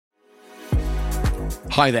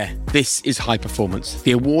Hi there, this is High Performance,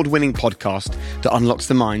 the award-winning podcast that unlocks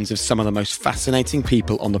the minds of some of the most fascinating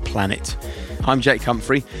people on the planet. I'm Jake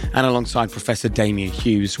Humphrey, and alongside Professor Damien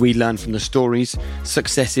Hughes, we learn from the stories,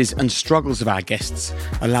 successes and struggles of our guests,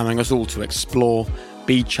 allowing us all to explore,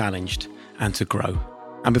 be challenged and to grow.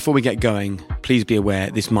 And before we get going, please be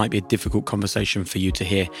aware this might be a difficult conversation for you to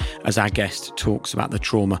hear as our guest talks about the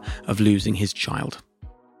trauma of losing his child.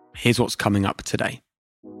 Here's what's coming up today.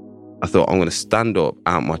 I thought, I'm going to stand up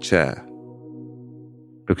out my chair,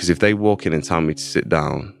 because if they walk in and tell me to sit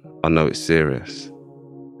down, I know it's serious.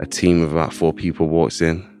 A team of about 4 people walks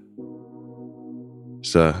in.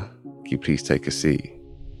 Sir, can you please take a seat?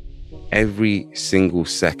 Every single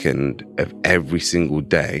second of every single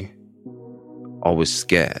day, I was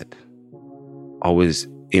scared. I was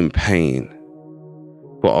in pain,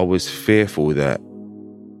 but I was fearful that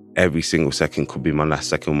every single second could be my last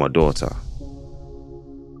second with my daughter.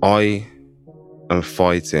 I am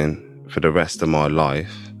fighting for the rest of my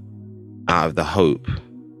life out of the hope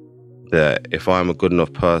that if I'm a good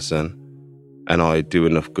enough person and I do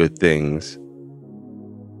enough good things,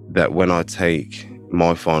 that when I take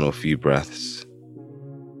my final few breaths,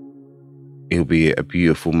 it'll be a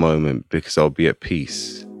beautiful moment because I'll be at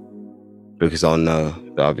peace, because I'll know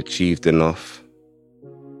that I've achieved enough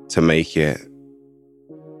to make it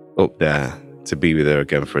up there to be with her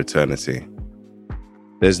again for eternity.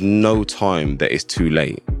 There's no time that is too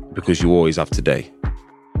late, because you always have today.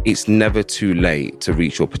 It's never too late to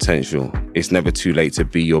reach your potential. It's never too late to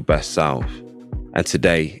be your best self. And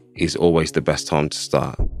today is always the best time to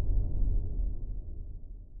start.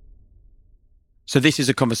 So this is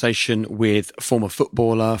a conversation with former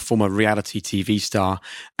footballer, former reality TV star,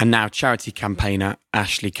 and now charity campaigner,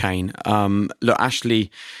 Ashley Cain. Look,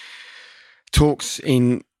 Ashley talks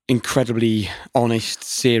in incredibly honest,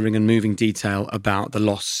 searing and moving detail about the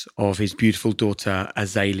loss of his beautiful daughter,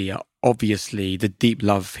 Azalea. Obviously, the deep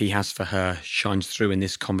love he has for her shines through in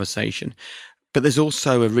this conversation. But there's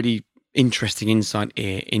also a really interesting insight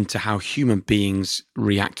here into how human beings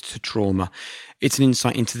react to trauma. It's an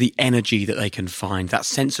insight into the energy that they can find, that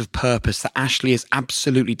sense of purpose that Ashley has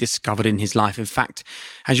absolutely discovered in his life. In fact,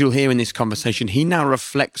 as you'll hear in this conversation, he now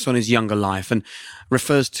reflects on his younger life and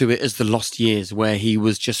refers to it as the lost years, where he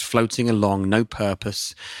was just floating along, no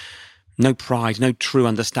purpose, no pride, no true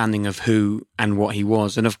understanding of who and what he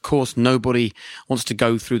was. And of course, nobody wants to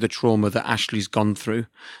go through the trauma that Ashley's gone through.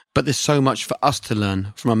 But there's so much for us to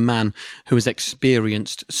learn from a man who has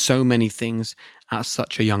experienced so many things at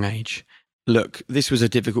such a young age. Look, this was a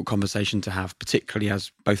difficult conversation to have, particularly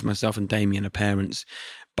as both myself and Damien are parents.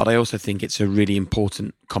 But I also think it's a really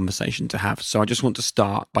important conversation to have. So I just want to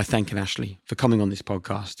start by thanking Ashley for coming on this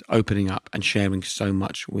podcast, opening up and sharing so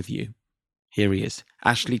much with you. Here he is,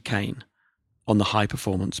 Ashley Cain, on the High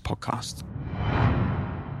Performance Podcast.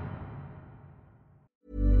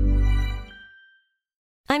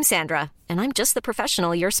 I'm Sandra, and I'm just the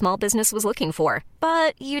professional your small business was looking for.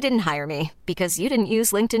 But you didn't hire me because you didn't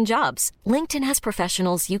use LinkedIn Jobs. LinkedIn has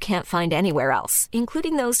professionals you can't find anywhere else,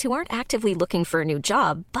 including those who aren't actively looking for a new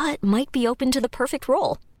job, but might be open to the perfect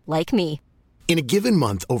role, like me. In a given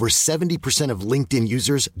month, over 70% of LinkedIn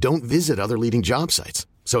users don't visit other leading job sites.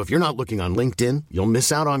 So if you're not looking on LinkedIn, you'll miss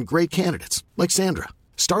out on great candidates like Sandra.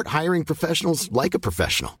 Start hiring professionals like a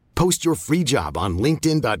professional. Post your free job on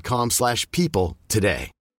linkedin.com/people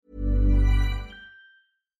today.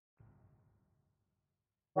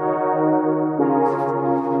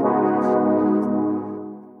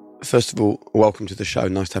 First of all, welcome to the show.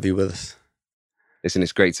 Nice to have you with us. Listen,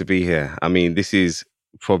 it's great to be here. I mean, this is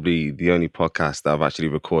probably the only podcast that I've actually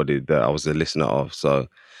recorded that I was a listener of. So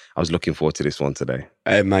I was looking forward to this one today.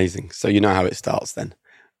 Amazing. So you know how it starts then.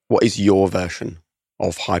 What is your version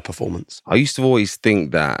of high performance? I used to always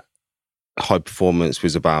think that high performance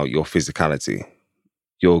was about your physicality,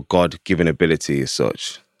 your God-given ability as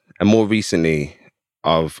such. And more recently,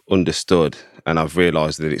 I've understood and I've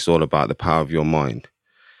realized that it's all about the power of your mind.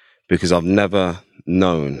 Because I've never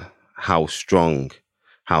known how strong,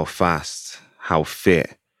 how fast, how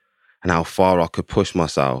fit, and how far I could push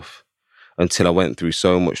myself until I went through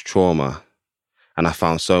so much trauma and I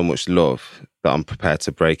found so much love that I'm prepared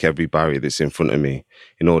to break every barrier that's in front of me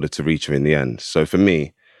in order to reach her in the end. So for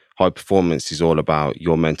me, high performance is all about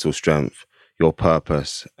your mental strength, your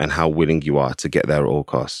purpose, and how willing you are to get there at all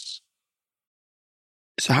costs.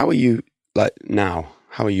 So how are you now?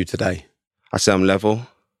 How are you today? I say I'm level.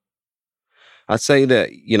 I'd say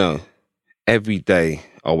that, every day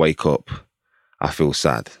I wake up, I feel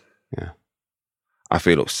sad. Yeah. I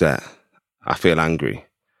feel upset. I feel angry.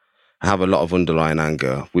 I have a lot of underlying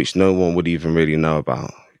anger, which no one would even really know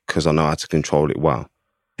about because I know how to control it well.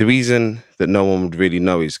 The reason that no one would really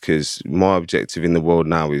know is because my objective in the world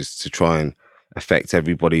now is to try and affect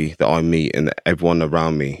everybody that I meet and everyone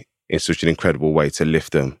around me in such an incredible way, to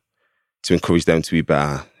lift them, to encourage them to be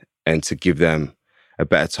better, and to give them a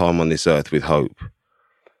better time on this earth with hope.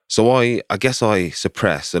 So I guess I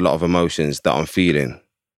suppress a lot of emotions that I'm feeling,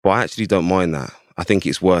 but I actually don't mind that. I think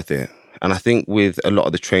it's worth it. And I think with a lot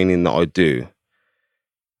of the training that I do,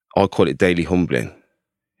 I call it daily humbling.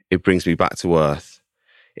 It brings me back to earth.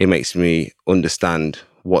 It makes me understand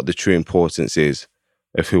what the true importance is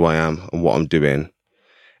of who I am and what I'm doing.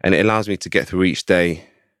 And it allows me to get through each day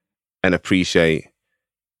and appreciate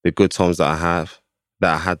the good times that I had,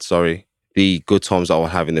 the good times that I will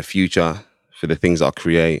have in the future for the things I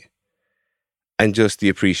create, and just the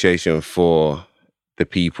appreciation for the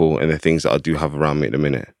people and the things that I do have around me at the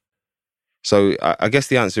minute. So I guess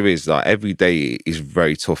the answer is that every day is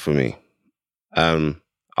very tough for me.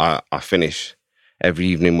 I finish every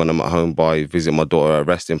evening when I'm at home by visiting my daughter at a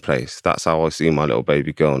resting place. That's how I see my little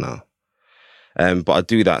baby girl now. But I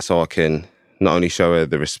do that so I can not only show her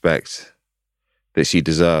the respect that she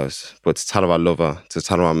deserves, but to tell her I love her, to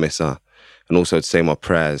tell her I miss her, and also to say my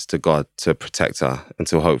prayers to God to protect her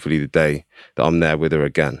until hopefully the day that I'm there with her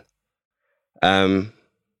again.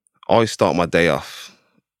 I start my day off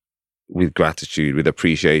with gratitude, with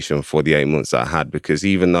appreciation for the 8 months that I had, because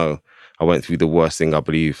even though I went through the worst thing I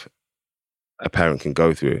believe a parent can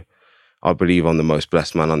go through, I believe I'm the most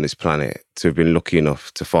blessed man on this planet to have been lucky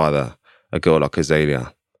enough to father a girl like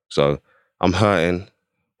Azalea. So I'm hurting,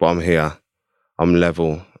 but I'm here, I'm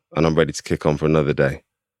level, and I'm ready to kick on for another day,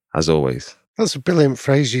 as always. That's a brilliant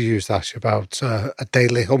phrase you used, Ash, about a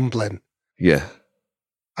daily humbling. Yeah.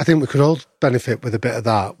 I think we could all benefit with a bit of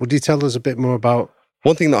that. Would you tell us a bit more about...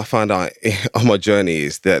 One thing that I found out on my journey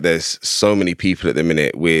is that there's so many people at the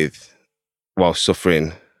minute while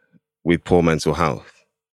suffering with poor mental health.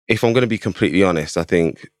 If I'm going to be completely honest, I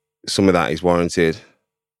think some of that is warranted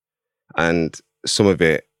and some of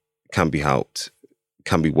it can be helped,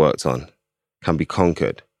 can be worked on, can be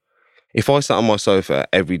conquered. If I sat on my sofa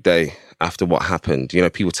every day after what happened,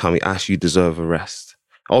 people tell me, Ash, you deserve a rest.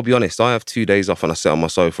 I'll be honest, I have 2 days off and I sit on my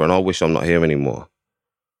sofa and I wish I'm not here anymore.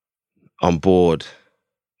 I'm bored.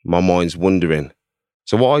 My mind's wandering.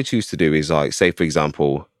 So what I choose to do is, like, say, for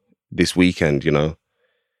example, this weekend, tonight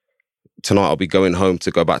I'll be going home to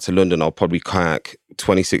go back to London. I'll probably kayak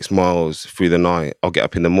 26 miles through the night. I'll get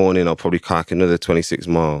up in the morning. I'll probably kayak another 26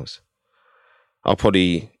 miles. I'll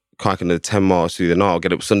probably kayak another 10 miles through the night. I'll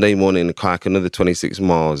get up Sunday morning and kayak another 26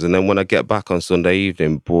 miles. And then when I get back on Sunday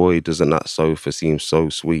evening, boy, doesn't that sofa seem so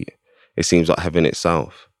sweet. It seems like heaven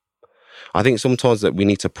itself. I think sometimes that we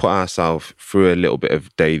need to put ourselves through a little bit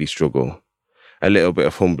of daily struggle, a little bit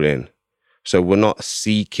of humbling. So we're not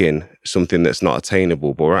seeking something that's not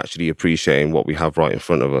attainable, but we're actually appreciating what we have right in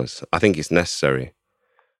front of us. I think it's necessary.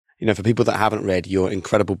 For people that haven't read your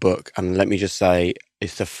incredible book, and let me just say,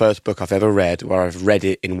 it's the first book I've ever read where I've read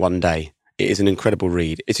it in one day. It is an incredible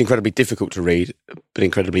read. It's incredibly difficult to read, but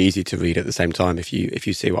incredibly easy to read at the same time, if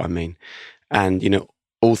you see what I mean. And,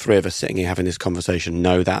 all three of us sitting here having this conversation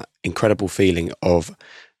know that incredible feeling of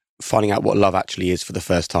finding out what love actually is for the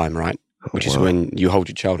first time, right? Which is when you hold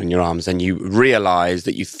your child in your arms and you realise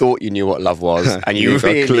that you thought you knew what love was and you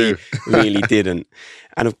really didn't.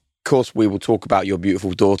 And of course, we will talk about your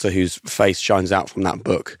beautiful daughter whose face shines out from that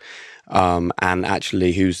book, and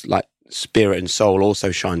actually whose like spirit and soul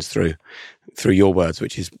also shines through your words,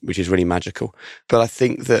 which is really magical. But I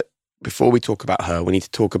think that before we talk about her, we need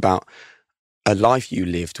to talk about a life you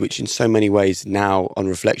lived, which in so many ways now on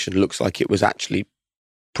reflection looks like it was actually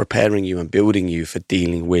preparing you and building you for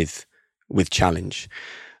dealing with challenge.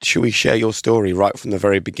 Should we share your story right from the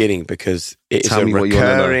very beginning? Because it is a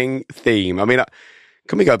recurring theme. I mean,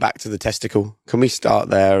 can we go back to the testicle? Can we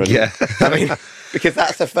start there? Yeah. Because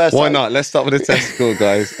that's the first Why time. not? Let's start with the testicle,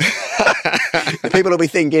 guys. People will be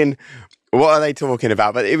thinking, what are they talking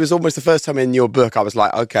about? But it was almost the first time in your book I was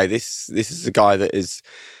like, okay, this is a guy that is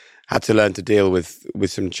had to learn to deal with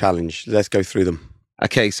some challenge. Let's go through them.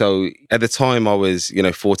 Okay, so at the time I was,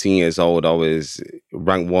 14 years old. I was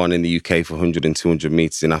ranked 1 in the UK for 100 and 200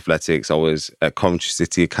 metres in athletics. I was at Coventry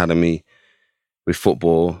City Academy with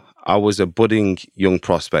football. I was a budding young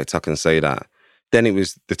prospect, I can say that. Then it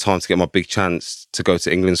was the time to get my big chance to go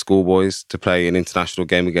to England schoolboys to play an international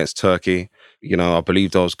game against Turkey. I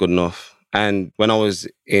believed I was good enough. And when I was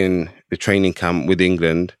in the training camp with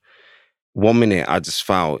England, 1 minute I just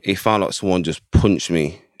felt like someone just punched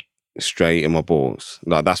me straight in my balls.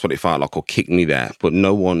 Like that's what it felt like, or kicked me there, but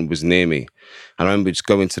no one was near me. And I remember just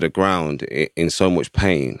going to the ground in so much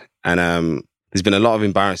pain. And there's been a lot of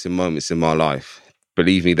embarrassing moments in my life.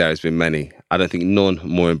 Believe me, there has been many. I don't think none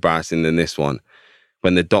more embarrassing than this one.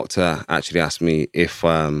 When the doctor actually asked me if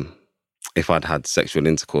I'd had sexual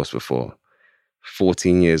intercourse before,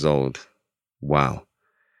 14 years old. Wow.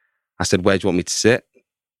 I said, where do you want me to sit?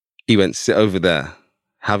 He went, sit over there.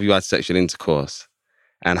 Have you had sexual intercourse?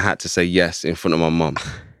 And I had to say yes in front of my mum.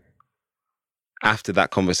 After that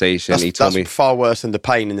conversation, he told me... That's far worse than the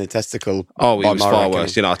pain in the testicle. Oh, it was far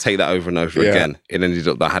worse. You know, I'll take that over and over again. It ended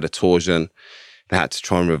up that I had a torsion. They had to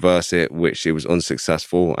try and reverse it, which it was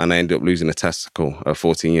unsuccessful. And I ended up losing a testicle at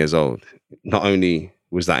 14 years old. Not only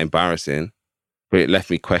was that embarrassing, but it left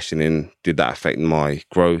me questioning, did that affect my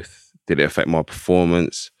growth? Did it affect my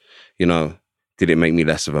performance? You know, did it make me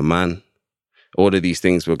less of a man? All of these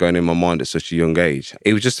things were going in my mind at such a young age.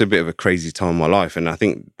 It was just a bit of a crazy time in my life. And I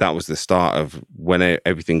think that was the start of when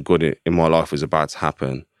everything good in my life was about to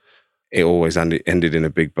happen. It always ended in a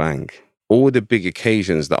big bang. All the big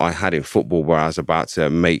occasions that I had in football where I was about to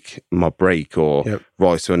make my break or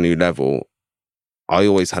rise to a new level, I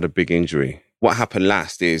always had a big injury. What happened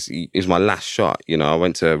last is my last shot. You know, I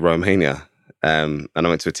went to Romania and I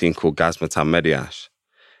went to a team called Gazmetan Mediaș.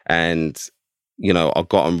 And you know, I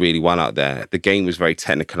got on really well out there. The game was very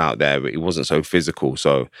technical out there, but it wasn't so physical.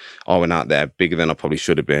 So I went out there bigger than I probably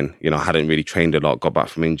should have been. You know, I hadn't really trained a lot, got back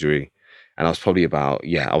from injury. And I was probably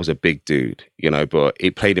I was a big dude, you know, but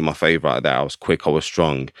it played in my favour out there. I was quick, I was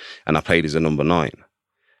strong, and I played as a number 9.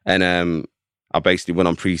 And I basically went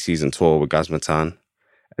on pre-season tour with Gazmetan,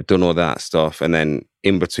 I'd done all that stuff. And then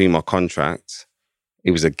in between my contracts, it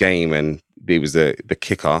was a game and it was the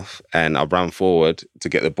kickoff, and I ran forward to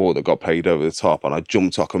get the ball that got played over the top, and I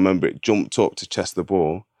jumped up. I remember it, jumped up to chest the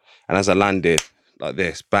ball, and as I landed like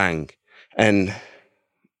this, bang, and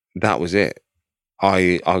that was it.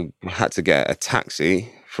 I had to get a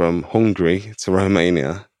taxi from Hungary to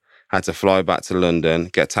Romania, had to fly back to London,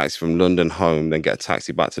 get a taxi from London home, then get a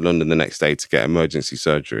taxi back to London the next day to get emergency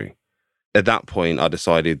surgery. At that point, I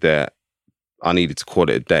decided that I needed to call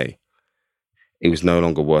it a day. It was no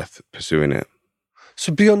longer worth pursuing it.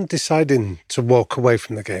 So beyond deciding to walk away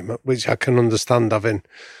from the game, which I can understand having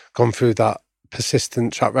gone through that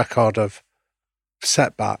persistent track record of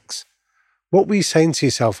setbacks, what were you saying to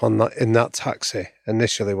yourself in that taxi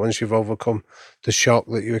initially once you've overcome the shock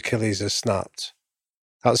that your Achilles has snapped?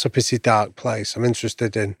 That's a pretty dark place. I'm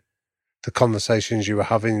interested in the conversations you were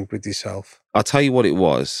having with yourself. I'll tell you what it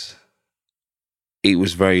was. It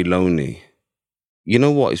was very lonely. You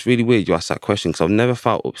know what? It's really weird you asked that question because I've never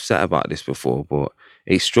felt upset about this before, but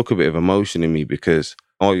it struck a bit of emotion in me because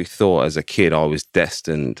I thought as a kid I was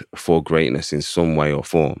destined for greatness in some way or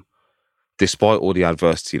form. Despite all the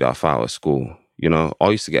adversity that I felt at school, you know, I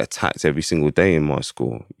used to get attacked every single day in my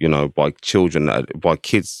school, you know, by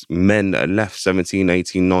kids, men that had left 17,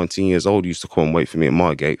 18, 19 years old used to come and wait for me at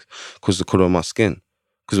my gate because of the colour of my skin,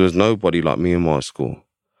 because there was nobody like me in my school.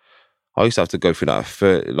 I used to have to go through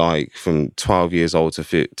that like from 12 years old to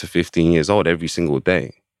 15 years old every single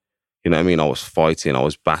day. You know what I mean? I was fighting, I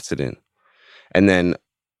was battering. And then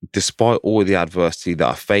despite all the adversity that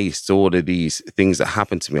I faced, all of these things that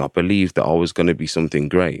happened to me, I believed that I was going to be something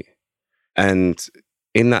great. And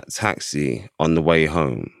in that taxi on the way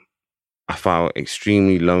home, I felt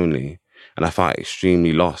extremely lonely and I felt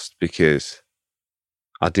extremely lost because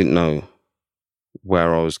I didn't know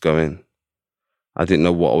where I was going. I didn't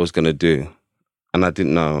know what I was going to do. And I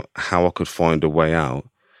didn't know how I could find a way out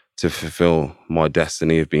to fulfill my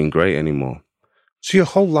destiny of being great anymore. So your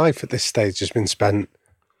whole life at this stage has been spent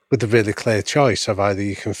with a really clear choice of either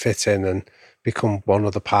you can fit in and become one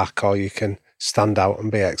of the pack or you can stand out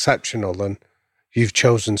and be exceptional. And you've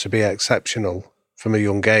chosen to be exceptional from a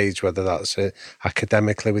young age, whether that's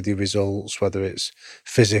academically with your results, whether it's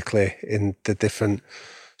physically in the different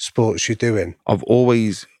sports you're doing. I've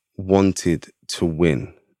always wanted to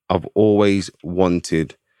win. I've always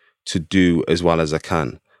wanted to do as well as I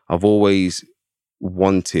can. I've always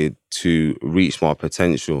wanted to reach my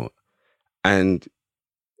potential. And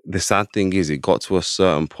the sad thing is, it got to a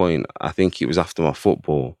certain point, I think it was after my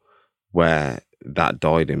football, where that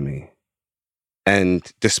died in me. And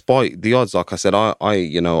despite the odds, like I said, I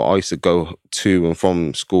used to go to and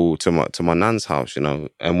from school to my nan's house, you know,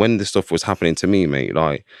 and when this stuff was happening to me, mate,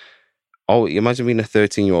 like, oh, imagine being a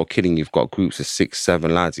 13-year-old kid and you've got groups of 6,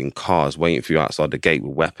 7 lads in cars waiting for you outside the gate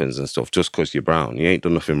with weapons and stuff just because you're brown. You ain't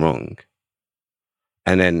done nothing wrong.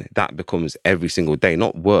 And then that becomes every single day,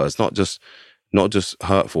 not words, not just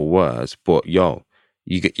hurtful words, but yo,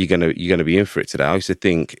 you're gonna be in for it today. I used to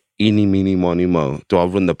think, eeny, meeny, miny, mo, do I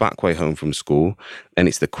run the back way home from school and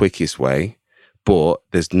it's the quickest way, but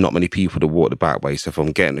there's not many people to walk the back way, so if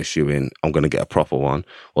I'm getting a shoe in, I'm gonna get a proper one,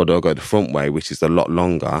 or do I go the front way, which is a lot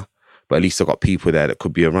longer, but at least I got people there that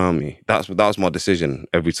could be around me. That was my decision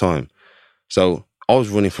every time. So I was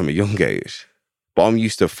running from a young age, but I'm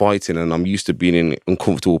used to fighting and I'm used to being in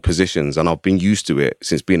uncomfortable positions, and I've been used to it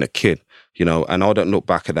since being a kid, you know, and I don't look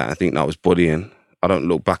back at that and think that was bullying. I don't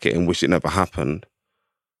look back at it and wish it never happened.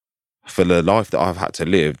 For the life that I've had to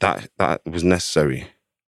live, that was necessary.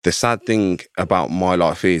 The sad thing about my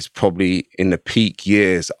life is probably in the peak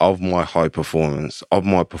years of my high performance,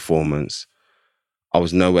 I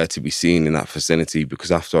was nowhere to be seen in that vicinity,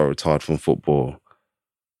 because after I retired from football,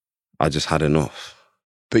 I just had enough.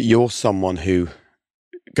 But you're someone who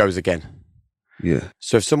goes again. Yeah.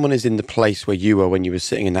 So if someone is in the place where you were when you were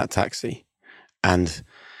sitting in that taxi, and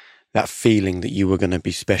that feeling that you were going to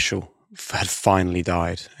be special had finally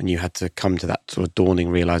died, and you had to come to that sort of dawning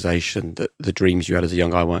realization that the dreams you had as a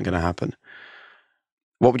young guy weren't going to happen,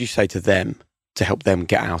 what would you say to them to help them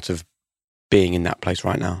get out of being in that place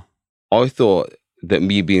right now? I thought that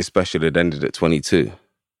me being special had ended at 22.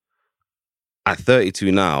 At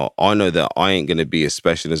 32 now, I know that I ain't going to be as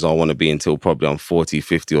special as I want to be until probably I'm 40,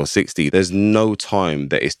 50 or 60. There's no time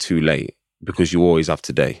that it's too late, because you always have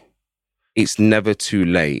today. It's never too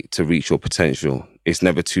late to reach your potential. It's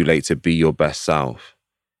never too late to be your best self.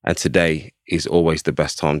 And today is always the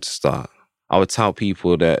best time to start. I would tell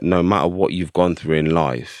people that no matter what you've gone through in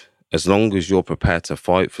life, as long as you're prepared to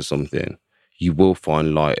fight for something, you will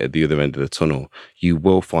find light at the other end of the tunnel. You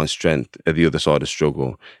will find strength at the other side of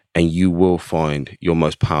struggle. And you will find your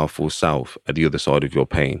most powerful self at the other side of your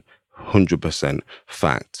pain. 100%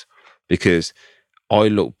 fact. Because I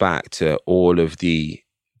look back to all of the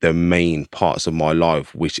main parts of my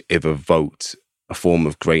life which have evoked a form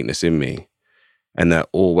of greatness in me. And they're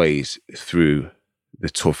always through the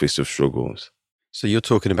toughest of struggles. So you're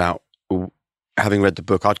talking about, having read the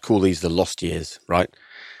book, I'd call these the lost years, right?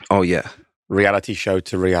 Oh, yeah. Reality show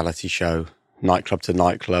to reality show, nightclub to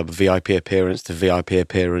nightclub, VIP appearance to VIP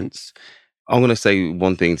appearance. I'm going to say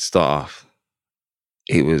one thing to start off.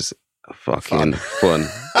 It was fucking fun.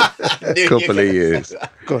 Couple of years.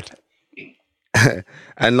 Good.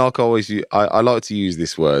 And like I always use, I like to use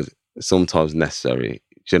this word, sometimes necessary.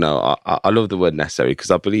 You know, I love the word necessary,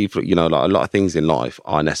 because I believe, you know, like a lot of things in life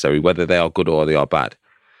are necessary, whether they are good or they are bad.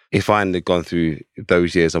 If I hadn't gone through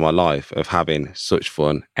those years of my life of having such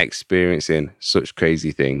fun, experiencing such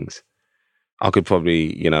crazy things, I could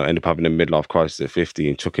probably, you know, end up having a midlife crisis at 50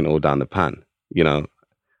 and chucking it all down the pan. You know,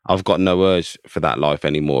 I've got no urge for that life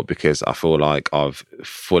anymore, because I feel like I've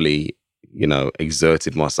fully, you know,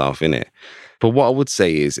 exerted myself in it. But what I would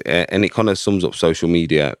say is, and it kind of sums up social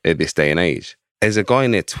media at this day and age, as a guy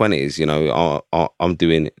in their 20s, you know, I'm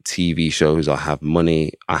doing TV shows, I have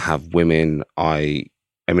money, I have women, I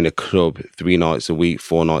am in a club 3 nights a week,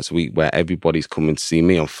 4 nights a week, where everybody's coming to see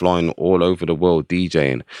me. I'm flying all over the world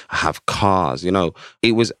DJing. I have cars, you know.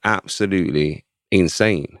 It was absolutely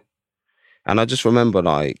insane. And I just remember,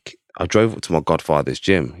 like, I drove up to my godfather's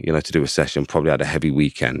gym, you know, to do a session, probably had a heavy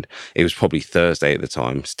weekend. It was probably Thursday at the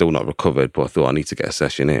time, still not recovered, but I thought I need to get a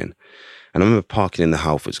session in. And I remember parking in the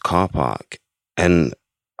Halfords car park, and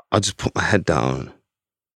I just put my head down.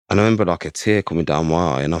 And I remember like a tear coming down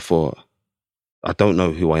my eye, and I thought, I don't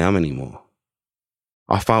know who I am anymore.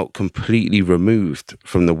 I felt completely removed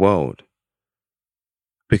from the world,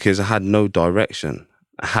 because I had no direction.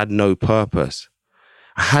 I had no purpose.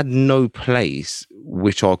 I had no place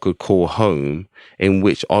which I could call home, in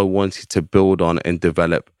which I wanted to build on and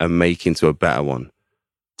develop and make into a better one,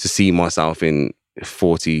 to see myself in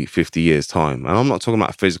 40, 50 years' time. And I'm not talking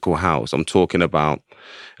about a physical house. I'm talking about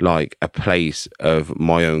like a place of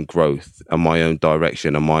my own growth and my own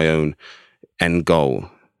direction and my own end goal.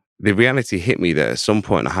 The reality hit me that at some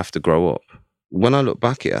point I have to grow up. When I look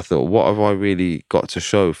back at it, I thought, what have I really got to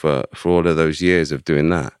show for all of those years of doing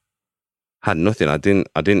that? Had nothing. I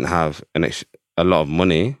didn't have a lot of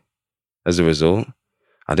money as a result.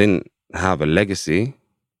 I didn't have a legacy.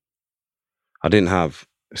 I didn't have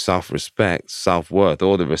self-respect, self-worth,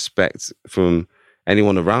 or the respect from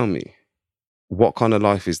anyone around me. What kind of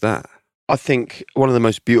life is that? I think one of the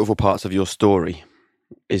most beautiful parts of your story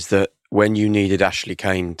is that when you needed Ashley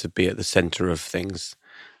Cain to be at the centre of things,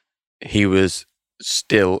 he was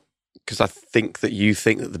still, because I think that you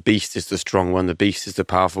think that the beast is the strong one, the beast is the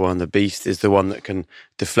powerful one, the beast is the one that can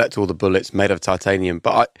deflect all the bullets, made of titanium.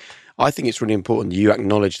 But I think it's really important you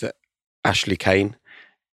acknowledge that Ashley Cain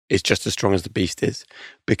is just as strong as the beast is,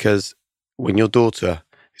 because when your daughter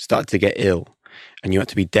started to get ill and you had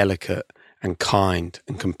to be delicate and kind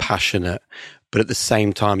and compassionate, but at the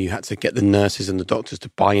same time you had to get the nurses and the doctors to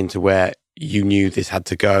buy into where you knew this had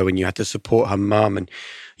to go, and you had to support her mum, and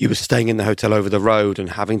you were staying in the hotel over the road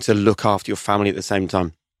and having to look after your family at the same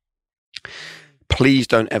time. please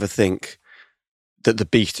don't ever think that the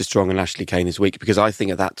beast is strong and Ashley Cain is weak, because I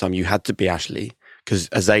think at that time you had to be Ashley, because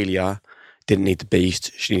Azalea didn't need the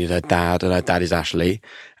beast. She needed her dad, and her dad is Ashley.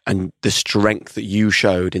 And the strength that you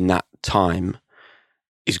showed in that time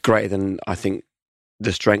is greater than, I think,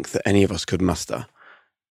 the strength that any of us could muster.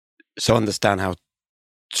 So understand how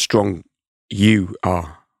strong you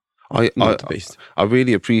are. The beast. I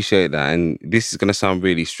really appreciate that. And this is going to sound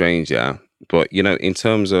really strange, yeah? But, you know, in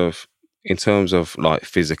terms of like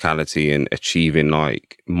physicality and achieving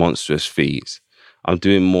like monstrous feats, I'm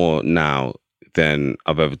doing more now than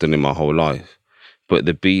I've ever done in my whole life. But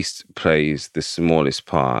the beast plays the smallest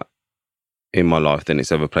part in my life than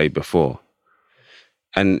it's ever played before.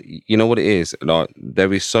 And you know what it is? Like,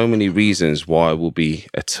 there is so many reasons why I will be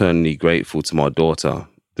eternally grateful to my daughter.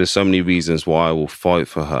 There's so many reasons why I will fight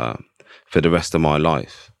for her for the rest of my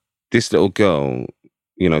life. This little girl,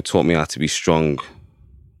 you know, taught me how to be strong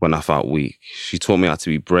when I felt weak. She taught me how to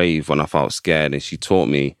be brave when I felt scared. And she taught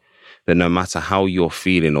me that no matter how you're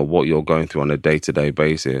feeling or what you're going through on a day-to-day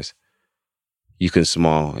basis, you can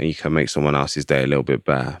smile and you can make someone else's day a little bit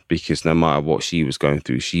better. Because no matter what she was going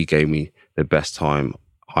through, she gave me the best time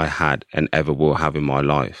I had and ever will have in my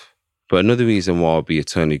life. But another reason why I'll be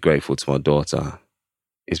eternally grateful to my daughter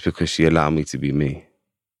is because she allowed me to be me.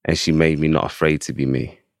 And she made me not afraid to be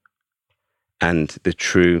me. And the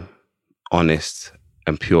true, honest,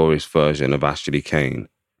 and purest version of Ashley Cain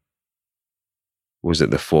was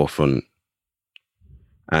at the forefront.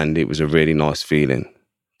 And it was a really nice feeling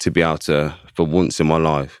to be able to, for once in my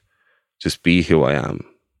life, just be who I am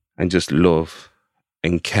and just love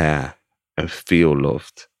and care and feel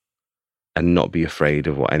loved and not be afraid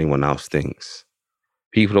of what anyone else thinks.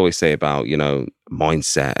 People always say about, you know,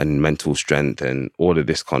 mindset and mental strength and all of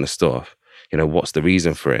this kind of stuff. You know, what's the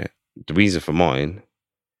reason for it? The reason for mine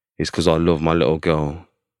is because I love my little girl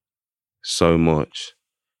so much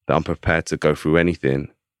that I'm prepared to go through anything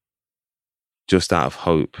just out of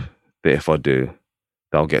hope that if I do,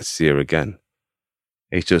 that I'll get to see her again.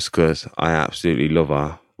 It's just because I absolutely love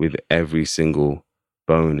her with every single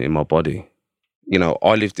bone in my body. You know,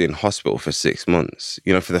 I lived in hospital for 6 months.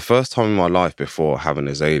 You know, for the first time in my life before having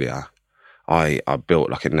Azalea, I built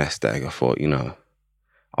like a nest egg. I thought, you know,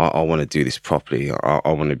 I want to do this properly.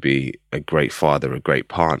 I want to be a great father, a great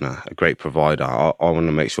partner, a great provider. I want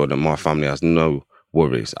to make sure that my family has no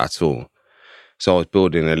worries at all. So I was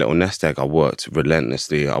building a little nest egg. I worked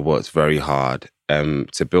relentlessly. I worked very hard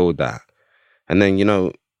to build that. And then, you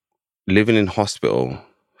know, living in hospital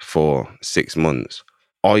for 6 months,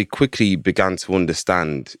 I quickly began to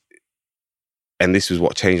understand, and this was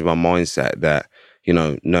what changed my mindset, that, you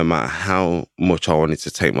know, no matter how much I wanted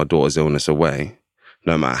to take my daughter's illness away,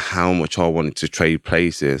 no matter how much I wanted to trade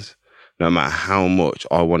places, no matter how much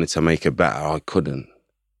I wanted to make it better, I couldn't.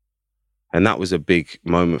 And that was a big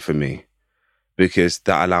moment for me, because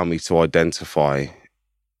that allowed me to identify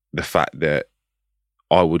the fact that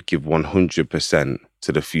I would give 100%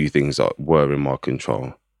 to the few things that were in my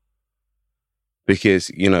control. Because,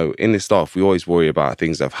 you know, in this life, we always worry about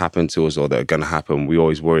things that have happened to us or that are going to happen. We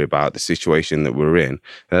always worry about the situation that we're in.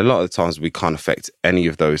 And a lot of the times we can't affect any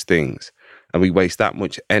of those things. And we waste that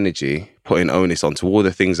much energy putting onus onto all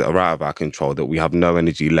the things that are out of our control that we have no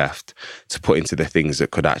energy left to put into the things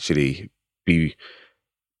that could actually be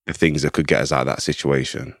the things that could get us out of that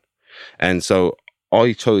situation. And so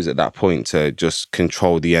I chose at that point to just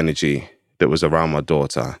control the energy that was around my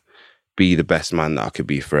daughter, be the best man that I could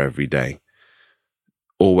be for every day.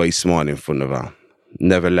 Always smile in front of her.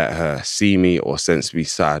 Never let her see me or sense me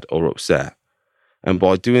sad or upset. And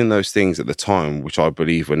by doing those things at the time, which I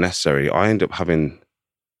believe were necessary, I ended up having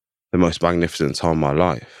the most magnificent time of my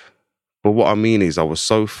life. But what I mean is I was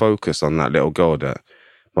so focused on that little girl that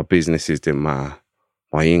my businesses didn't matter,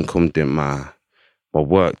 my income didn't matter, my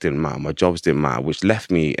work didn't matter, my jobs didn't matter, which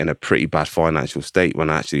left me in a pretty bad financial state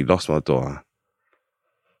when I actually lost my daughter.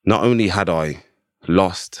 Not only had I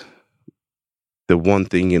lost the one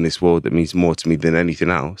thing in this world that means more to me than anything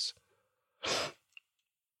else,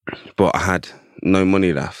 but I had no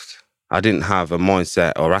money left. I didn't have a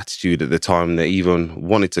mindset or attitude at the time that even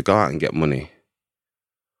wanted to go out and get money.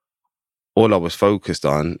 All I was focused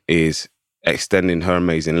on is extending her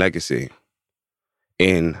amazing legacy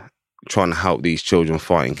in trying to help these children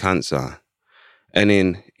fighting cancer, and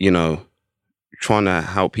in, you know, trying to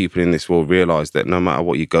help people in this world realize that no matter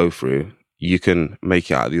what you go through, you can make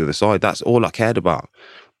it out the other side. That's all I cared about.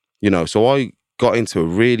 You know, so I got into a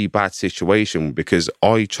really bad situation because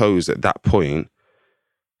I chose at that point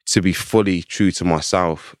to be fully true to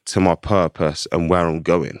myself, to my purpose and where I'm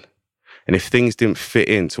going. And if things didn't fit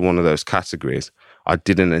into one of those categories, I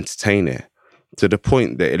didn't entertain it. to the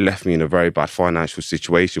point that it left me in a very bad financial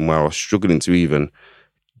situation where I was struggling to even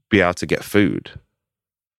be able to get food.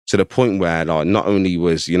 To the point where, like, not only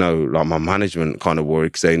was, you know, like my management kind of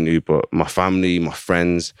worried because they knew, but my family, my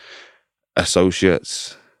friends,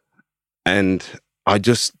 associates. And I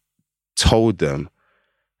just told them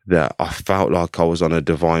that I felt like I was on a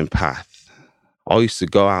divine path. I used to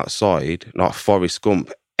go outside like Forrest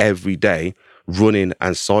Gump every day, running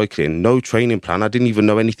and cycling, no training plan. I didn't even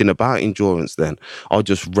know anything about endurance then. I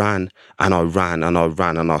just ran and I ran and I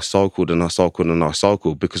ran and I cycled and I cycled and I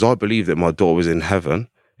cycled because I believed that my daughter was in heaven,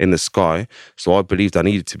 in the sky. So I believed I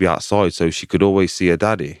needed to be outside so she could always see her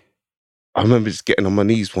daddy. I remember just getting on my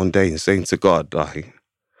knees one day and saying to God, like,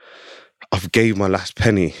 I've gave my last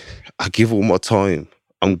penny. I give all my time.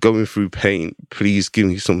 I'm going through pain. Please give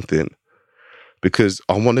me something. Because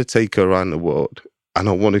I want to take her around the world and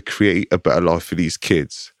I want to create a better life for these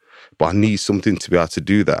kids. But I need something to be able to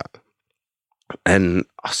do that. And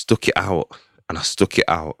I stuck it out and I stuck it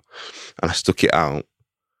out and I stuck it out.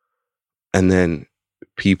 And then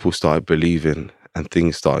people started believing and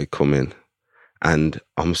things started coming. And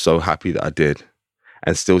I'm so happy that I did.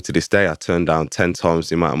 And still to this day, I turn down 10 times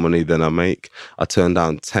the amount of money than I make. I turn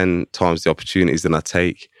down 10 times the opportunities than I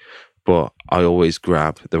take. But I always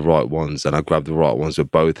grab the right ones, and I grab the right ones with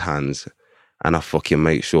both hands. And I fucking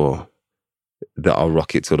make sure that I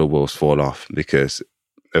rock it till the wheels fall off, because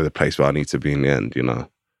they're the place where I need to be in the end, you know.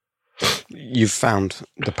 You've found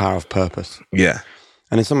the power of purpose. Yeah.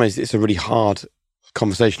 And in some ways, it's a really hard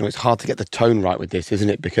conversation. It's hard to get the tone right with this, isn't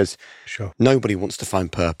it? Because nobody wants to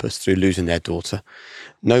find purpose through losing their daughter.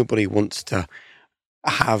 Nobody wants to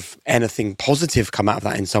have anything positive come out of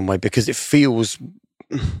that in some way, because it feels...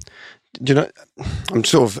 Do you know, I'm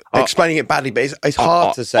sort of explaining it badly, but it's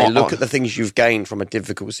hard to say, look at the things you've gained from a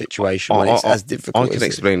difficult situation when it's as difficult. I can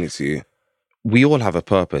explain it to you. We all have a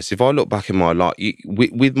purpose. If I look back in my life,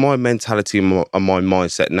 with my mentality and my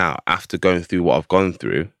mindset now, after going through what I've gone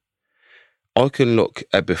through, I can look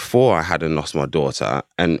at before I hadn't lost my daughter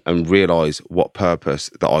and realise what purpose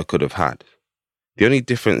that I could have had. The only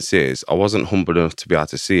difference is I wasn't humble enough to be able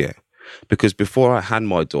to see it. Because before I had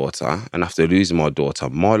my daughter and after losing my daughter,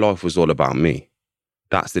 my life was all about me.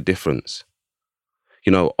 That's the difference.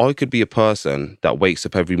 You know, I could be a person that wakes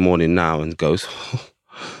up every morning now and goes,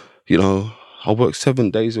 you know, I work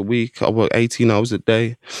 7 days a week. I work 18 hours a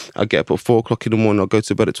day. I get up at 4 o'clock in the morning. I go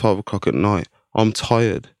to bed at 12 o'clock at night. I'm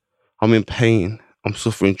tired. I'm in pain. I'm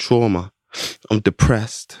suffering trauma. I'm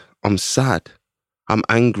depressed. I'm sad. I'm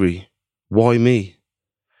angry. Why me?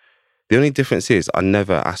 The only difference is I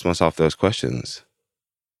never asked myself those questions.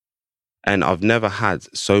 And I've never had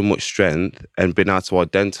so much strength and been able to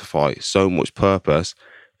identify so much purpose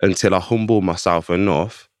until I humble myself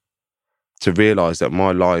enough to realise that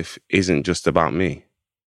my life isn't just about me.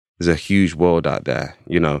 There's a huge world out there.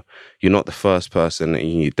 You know, you're not the first person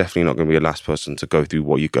and you're definitely not going to be the last person to go through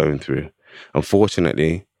what you're going through.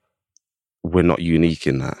 Unfortunately, we're not unique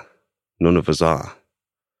in that. None of us are.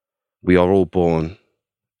 We are all born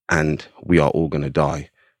and we are all going to die.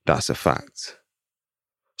 That's a fact.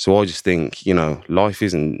 So I just think, you know, life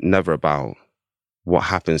isn't never about what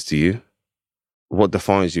happens to you. What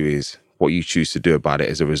defines you is what you choose to do about it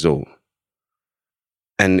as a result.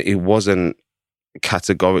 And it wasn't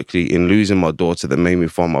categorically in losing my daughter that made me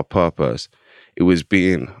find my purpose. It was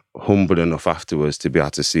being humble enough afterwards to be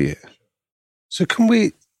able to see it. So can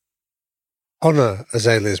we honour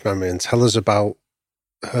Azalea's memory and tell us about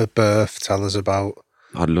her birth? Tell us about...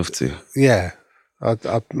 I'd love to. Yeah.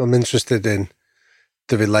 I'm interested in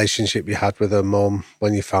the relationship you had with her mum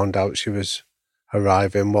when you found out she was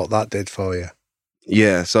arriving, what that did for you.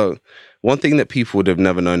 Yeah, so one thing that people would have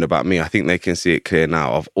never known about me, I think they can see it clear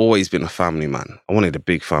now. I've always been a family man. I wanted a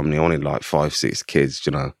big family. I wanted like 5, 6 kids,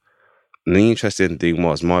 you know. And the interesting thing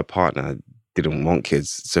was my partner didn't want kids.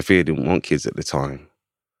 Sophia didn't want kids at the time.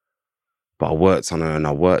 But I worked on her and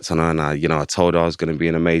I I told her I was going to be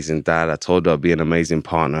an amazing dad. I told her I'd be an amazing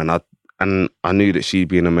partner, and I knew that she'd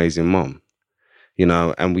be an amazing mom, you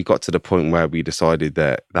know, and we got to the point where we decided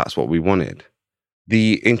that that's what we wanted.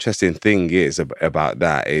 The interesting thing is about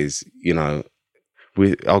that is, you know,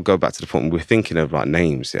 I'll go back to the point we're thinking of like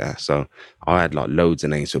names, yeah. So I had like loads of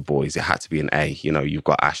names for boys. It had to be an A. You know, you've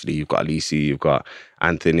got Ashley, you've got Alicia, you've got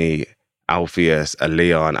Anthony, Alpheus,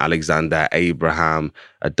 Leon, Alexander, Abraham,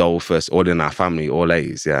 Adolphus, all in our family, all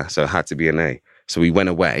A's, yeah. So it had to be an A. So we went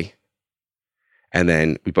away and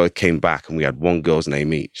then we both came back and we had one girl's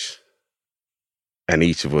name each. And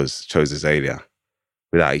each of us chose Azalea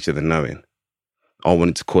without each other knowing. I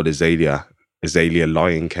wanted to call Azalea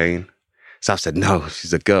Lion Cain. So I said, no,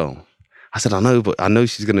 she's a girl. I said, I know, but I know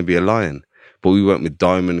she's going to be a lion. But we went with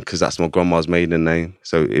Diamond because that's my grandma's maiden name.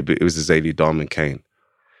 So it was Azalea Diamond Cain.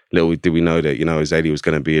 Little did we know that, Azalea was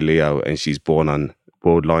going to be a Leo and she's born on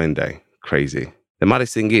World Lion Day. Crazy. The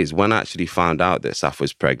maddest thing is, when I actually found out that Saf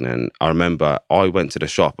was pregnant, I remember I went to the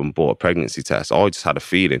shop and bought a pregnancy test. I just had a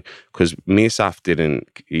feeling because me and Saf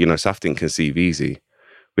Saf didn't conceive easy.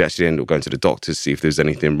 We actually ended up going to the doctor to see if there was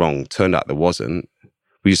anything wrong. Turned out there wasn't.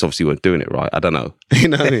 We just obviously weren't doing it right. I don't know. You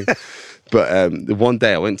know what I mean? But one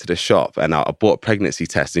day I went to the shop and I bought a pregnancy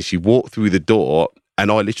test and she walked through the door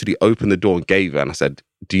and I literally opened the door and gave her and I said,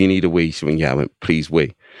 "Do you need a wee?" She went, "Yeah." I went, "Please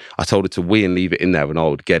wee." I told her to wee and leave it in there and I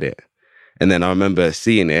would get it. And then I remember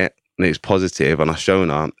seeing it and it was positive and I shown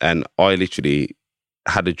her and I literally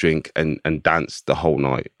had a drink and danced the whole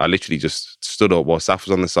night. I literally just stood up while Saf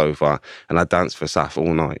was on the sofa and I danced for Saf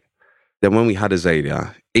all night. Then when we had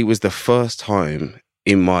Azalea, it was the first time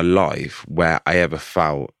in my life where I ever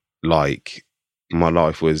felt like my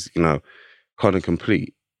life was, kind of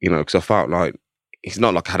complete, because I felt like it's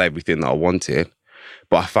not like I had everything that I wanted,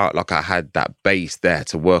 but I felt like I had that base there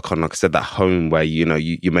to work on. Like I said, that home where,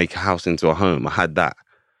 you make a house into a home. I had that.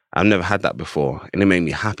 I've never had that before. And it made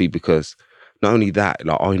me happy because not only that,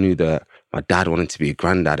 like I knew that my dad wanted to be a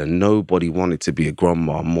granddad and nobody wanted to be a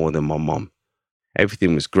grandma more than my mum.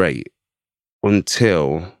 Everything was great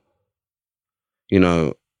until,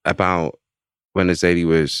 about when Azalea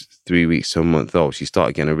was 3 weeks to a month old, she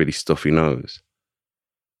started getting a really stuffy nose.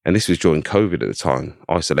 And this was during COVID at the time,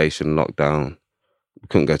 isolation, lockdown. We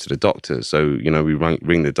couldn't go to the doctors. So, we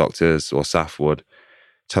ring the doctors, or Saf would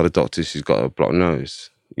tell the doctors she's got a blocked nose.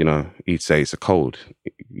 He'd say it's a cold.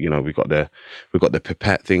 We got the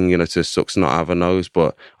pipette thing, to suck snot out of her nose.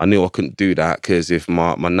 But I knew I couldn't do that because if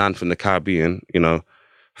my nan from the Caribbean,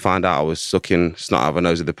 found out I was sucking snot out of her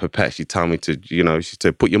nose with the pipette, she'd tell me to, she'd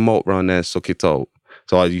say, "Put your mouth around there, suck it out."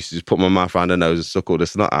 So I used to just put my mouth around her nose and suck all the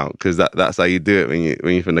snot out because that's how you do it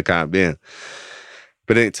when you're from the Caribbean.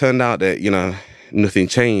 But then it turned out that, nothing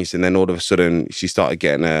changed. And then all of a sudden she started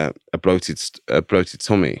getting a bloated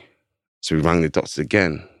tummy. So we rang the doctor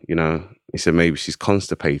again, He said maybe she's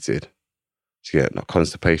constipated. She got no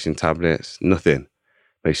constipation tablets, nothing.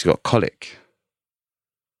 Maybe she's got colic.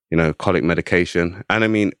 Colic medication. And I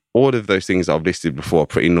mean, all of those things I've listed before are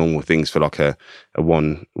pretty normal things for like a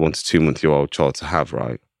 1 to 2 month year old child to have,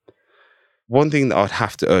 right? One thing that I'd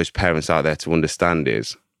have to urge parents out there to understand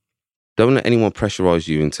is don't let anyone pressurize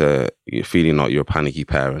you into feeling like you're a panicky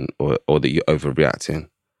parent or that you're overreacting.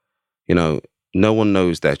 No one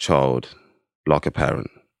knows their child like a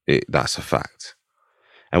parent. That's a fact.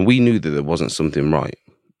 And we knew that there wasn't something right.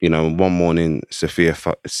 One morning, Sophia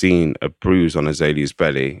seen a bruise on Azalea's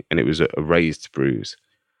belly and it was a raised bruise.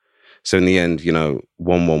 So in the end,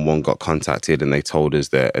 111 got contacted and they told us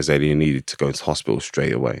that Azalea needed to go into hospital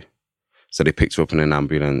straight away. So they picked her up in an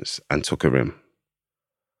ambulance and took her in.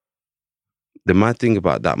 The mad thing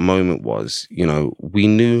about that moment was, we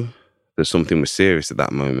knew that something was serious at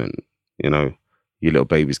that moment. Your little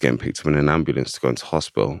baby's getting picked up in an ambulance to go into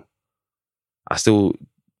hospital. I still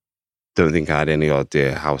don't think I had any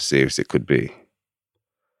idea how serious it could be.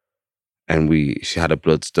 And she had her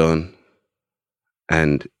bloods done.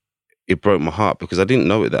 And it broke my heart because I didn't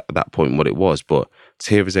know at that point what it was. But to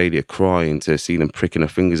hear Azalea crying, to see them pricking her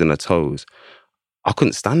fingers and her toes, I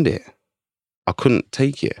couldn't stand it. I couldn't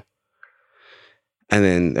take it. And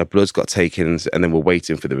then her bloods got taken and then we're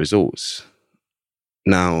waiting for the results.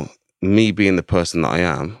 Now, me being the person that I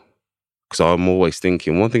am, because I'm always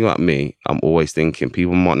thinking, one thing about me, I'm always thinking,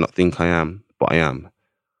 people might not think I am, but I am.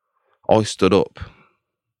 I stood up.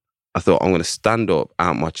 I thought, I'm going to stand up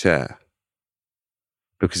out my chair.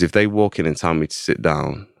 Because if they walk in and tell me to sit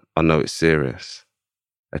down, I know it's serious.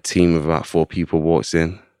 A team of about 4 people walks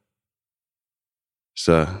in.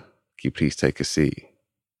 "Sir, can you please take a seat?"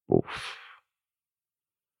 Oof.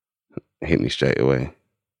 It hit me straight away.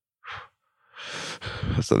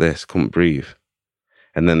 I was like this, couldn't breathe.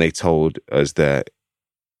 And then they told us that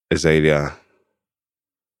Azalea had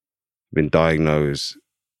been diagnosed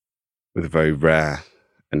with a very rare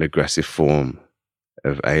and aggressive form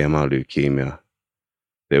of AML leukemia.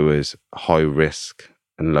 There was high risk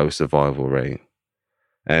and low survival rate.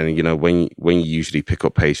 And, when you usually pick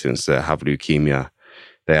up patients that have leukemia,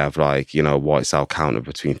 they have a white cell count of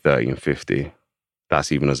between 30 and 50.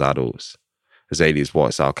 That's even as adults. Azalea's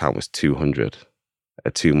white cell count was 200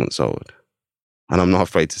 at 2 months old. And I'm not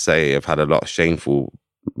afraid to say I've had a lot of shameful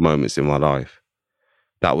moments in my life.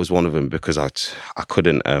 That was one of them because I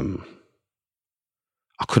couldn't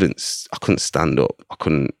stand up. I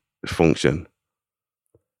couldn't function.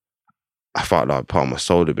 I felt like part of my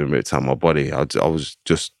soul had been ripped out of my body. I was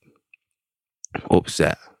just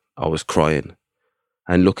upset. I was crying.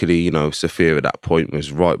 And luckily, you know, Sophia at that point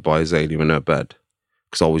was right by Azalea in her bed,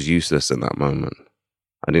 because I was useless in that moment.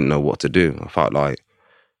 I didn't know what to do. I felt like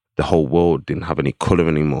the whole world didn't have any colour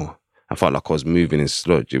anymore. I felt like I was moving in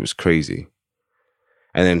sludge. It was crazy.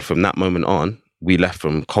 And then from that moment on, we left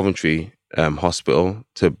from Coventry Hospital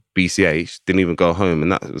to BCH, didn't even go home.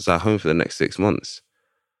 And that was our home for the next 6 months.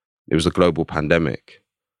 It was a global pandemic.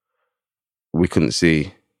 We couldn't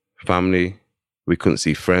see family. We couldn't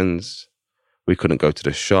see friends. We couldn't go to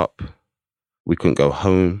the shop. We couldn't go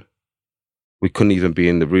home. We couldn't even be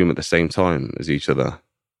in the room at the same time as each other.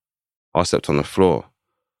 I slept on the floor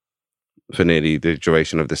for nearly the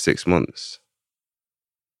duration of the 6 months.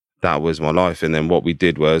 That was my life. And then what we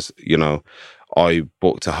did was, you know, I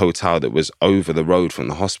booked a hotel that was over the road from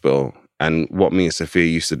the hospital. And what me and Sophia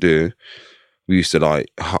used to do, we used to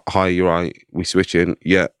like, hi, you're right. We switch in.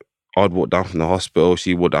 Yeah. I'd walk down from the hospital.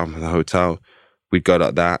 She'd walk down from the hotel. We'd go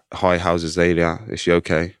like that. Hi, how's Azalea? Is she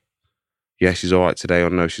okay? Yeah, she's all right today. Or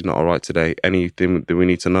no, she's not all right today. Anything that we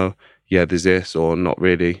need to know? Yeah, there's this or not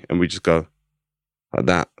really. And we just go like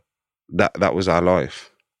that. That was our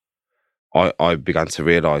life. I began to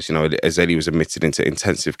realise, you know, Azalea was admitted into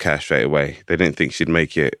intensive care straight away. They didn't think she'd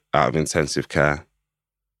make it out of intensive care.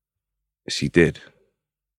 She did.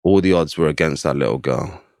 All the odds were against that little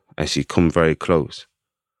girl, and she'd come very close.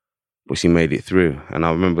 But she made it through. And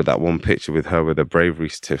I remember that one picture with her with a bravery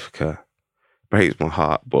certificate. Breaks my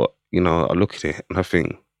heart, but, you know, I look at it and I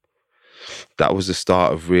think that was the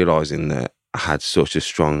start of realising that I had such a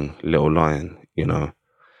strong little lion, you know.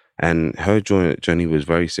 And her journey was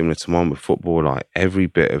very similar to mine with football. Like every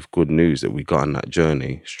bit of good news that we got on that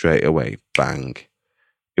journey, straight away, bang,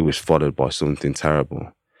 it was followed by something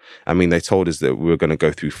terrible. I mean, they told us that we were going to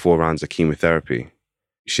go through 4 rounds of chemotherapy.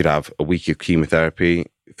 You should have a week of chemotherapy,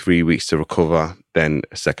 3 weeks to recover, then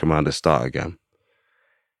a second round to start again.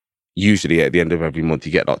 Usually at the end of every month,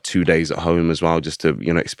 you get like 2 days at home as well, just to,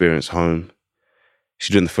 you know, experience home.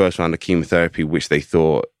 She'd done the first round of chemotherapy, which they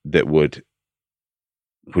thought that would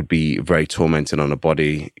be very tormenting on her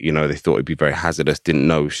body. You know, they thought it'd be very hazardous, didn't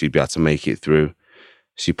know if she'd be able to make it through.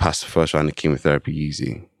 She passed the first round of chemotherapy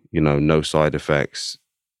easy, you know, no side effects.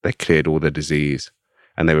 They cleared all the disease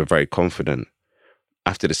and they were very confident.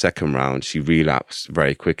 After the second round, she relapsed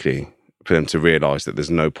very quickly for them to realise that there's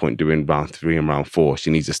no point doing round 3 and round 4. She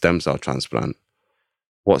needs a stem cell transplant.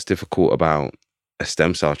 What's difficult about a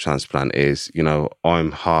stem cell transplant is, you know,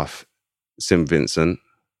 I'm half St. Vincent,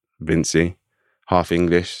 Vincy, half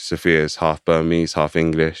English. Sophia's half Burmese, half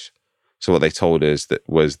English. So what they told us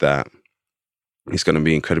was that it's going to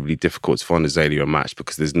be incredibly difficult to find Azalea a match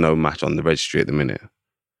because there's no match on the registry at the minute.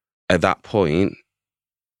 At that point,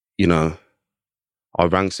 you know, I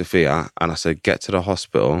rang Sophia and I said, get to the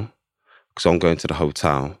hospital because I'm going to the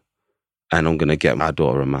hotel and I'm going to get my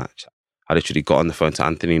daughter a match. I literally got on the phone to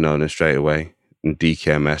Anthony Nolan straight away and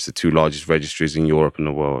DKMS, the 2 largest registries in Europe and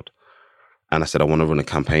the world. And I said, I want to run a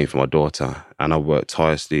campaign for my daughter. And I worked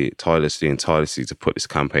tirelessly to put this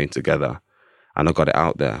campaign together. And I got it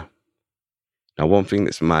out there. Now, one thing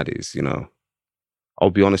that's mad is, you know, I'll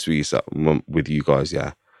be honest with you guys,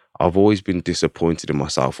 yeah. I've always been disappointed in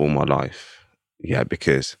myself all my life. Yeah,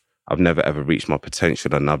 because I've never ever reached my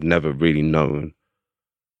potential and I've never really known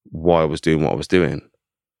why I was doing what I was doing.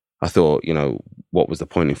 I thought, you know, what was the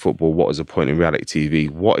point in football? What was the point in reality TV?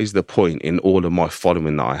 What is the point in all of my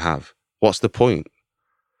following that I have? What's the point?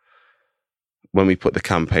 When we put the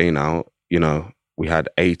campaign out, you know, we had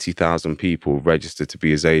 80,000 people registered to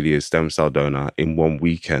be Azalea's stem cell donor in one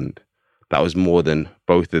weekend. That was more than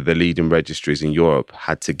both of the leading registries in Europe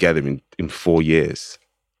had together in 4 years.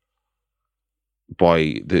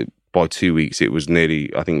 By 2 weeks, it was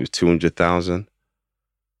nearly, I think it was 200,000,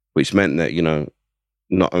 which meant that, you know,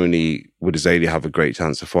 not only would Azalea have a great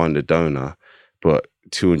chance to find a donor, but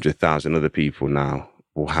 200,000 other people now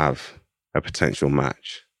will have a potential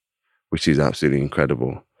match, which is absolutely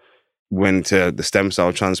incredible. Went to the stem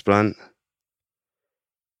cell transplant.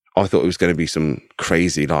 I thought it was going to be some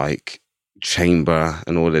crazy like chamber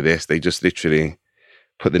and all of this. They just literally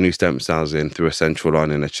put the new stem cells in through a central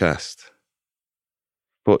line in the chest.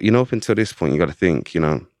 But, you know, up until this point, you got to think, you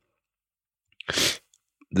know,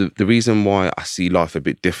 the reason why I see life a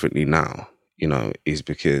bit differently now, you know, is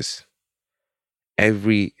because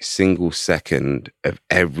every single second of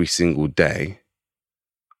every single day,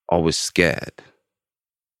 I was scared.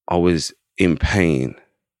 I was in pain,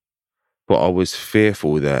 but I was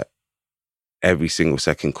fearful that every single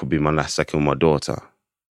second could be my last second with my daughter.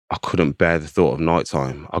 I couldn't bear the thought of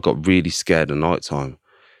nighttime. I got really scared of nighttime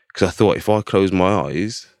because I thought if I close my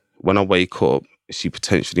eyes, when I wake up, she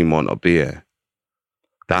potentially might not be here.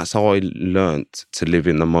 That's how I learnt to live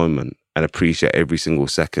in the moment. and appreciate every single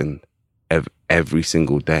second of every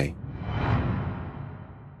single day.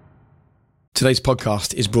 Today's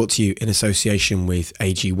podcast is brought to you in association with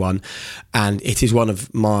AG1, and it is one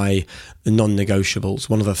of my non-negotiables,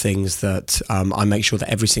 one of the things that I make sure that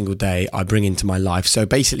every single day I bring into my life. So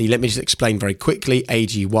basically, let me just explain very quickly.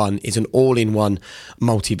 AG1 is an all-in-one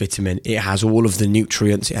multivitamin. It has all of the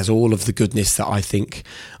nutrients, it has all of the goodness that I think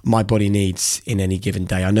my body needs in any given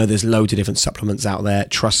day. I know there's loads of different supplements out there.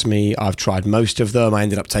 Trust me, I've tried most of them. I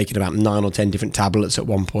ended up taking about 9 or 10 different tablets at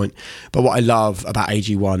one point. But what I love about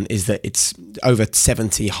AG1 is that it's over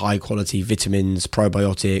 70 high quality vitamins,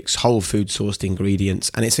 probiotics, whole food sourced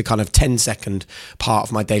ingredients, and it's a kind of 10-second part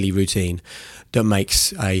of my daily routine that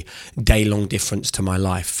makes a day-long difference to my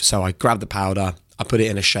life. So I grab the powder, I put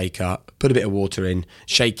it in a shaker, put a bit of water in,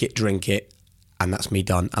 shake it, drink it, and that's me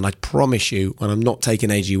done. And I promise you, when I'm not taking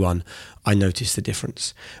AG1, I notice the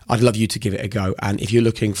difference. I'd love you to give it a go. And if you're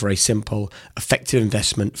looking for a simple, effective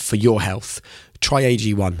investment for your health, try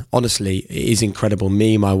AG1. Honestly, it is incredible.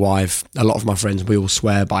 Me, my wife, a lot of my friends, we all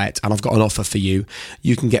swear by it. And I've got an offer for you.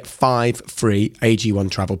 You can get 5 free AG1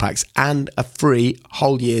 travel packs and a free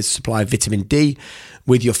whole year's supply of vitamin D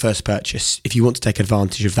with your first purchase. If you want to take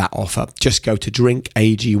advantage of that offer, just go to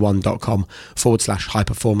drinkag1.com/high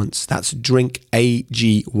performance. That's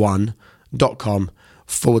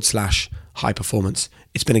drinkag1.com/high performance.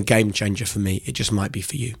 It's been a game changer for me. It just might be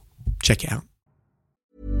for you. Check it out.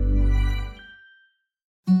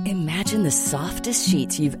 Imagine the softest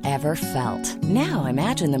sheets you've ever felt. Now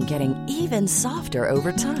imagine them getting even softer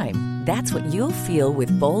over time. That's what you'll feel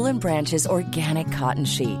with Boll & Branch's organic cotton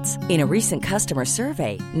sheets. In a recent customer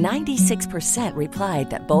survey, 96% replied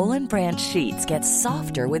that Boll & Branch sheets get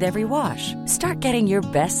softer with every wash. Start getting your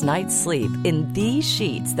best night's sleep in these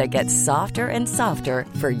sheets that get softer and softer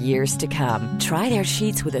for years to come. Try their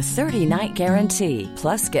sheets with a 30-night guarantee.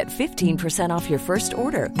 Plus, get 15% off your first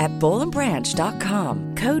order at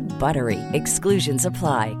bollandbranch.com. Code BUTTERY. Exclusions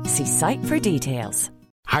apply. See site for details.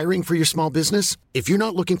 Hiring for your small business? If you're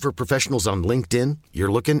not looking for professionals on LinkedIn,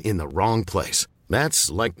 you're looking in the wrong place. That's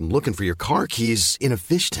like looking for your car keys in a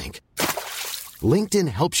fish tank. LinkedIn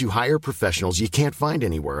helps you hire professionals you can't find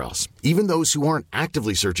anywhere else, even those who aren't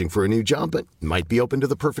actively searching for a new job but might be open to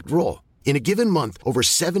the perfect role. In a given month, over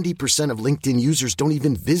 70% of LinkedIn users don't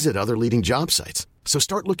even visit other leading job sites. So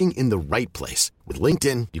start looking in the right place. With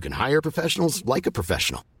LinkedIn, you can hire professionals like a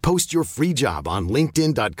professional. Post your free job on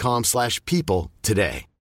linkedin.com/people today.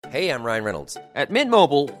 Hey, I'm Ryan Reynolds. At Mint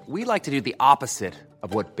Mobile, we like to do the opposite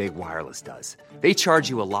of what Big Wireless does. They charge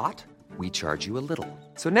you a lot, we charge you a little.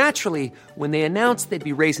 So naturally, when they announced they'd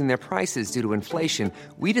be raising their prices due to inflation,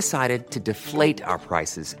 we decided to deflate our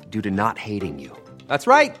prices due to not hating you. That's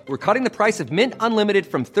right. We're cutting the price of Mint Unlimited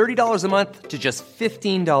from $30 a month to just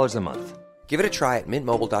 $15 a month. Give it a try at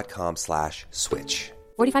mintmobile.com/switch.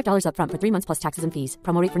 $45 up front for 3 months plus taxes and fees.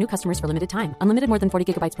 Promo rate for new customers for limited time. Unlimited more than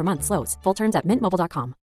 40 gigabytes per month. Slows full terms at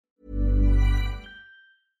mintmobile.com.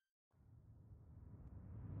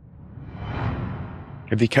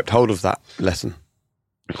 Have you kept hold of that lesson?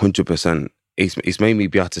 100%. It's made me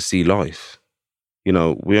be able to see life. You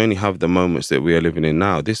know, we only have the moments that we are living in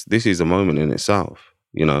now. This is a moment in itself,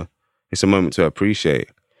 you know. It's a moment to appreciate.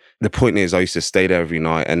 The point is, I used to stay there every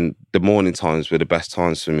night, and the morning times were the best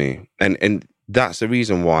times for me. And that's the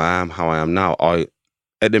reason why I am how I am now.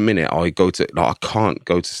 At the minute, I can't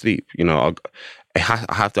go to sleep. You know, I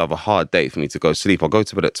have to have a hard day for me to go to sleep. I go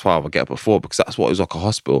to bed at 12, I get up at 4, because that's what it was like a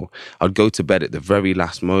hospital. I'd go to bed at the very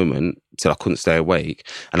last moment till I couldn't stay awake,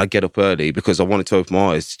 and I'd get up early because I wanted to open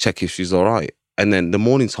my eyes to check if she's all right. And then the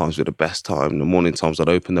morning times were the best time. The morning times I'd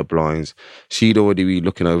open the blinds. She'd already be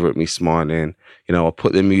looking over at me, smiling. You know, I'd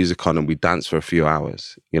put the music on and we'd dance for a few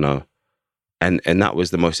hours, you know. And that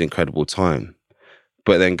was the most incredible time.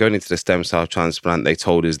 But then going into the stem cell transplant, they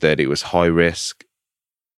told us that it was high risk.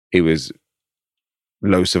 It was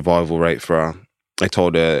low survival rate for her. They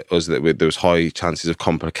told us that there was high chances of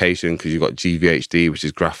complication because you've got GVHD, which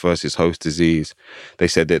is graft versus host disease. They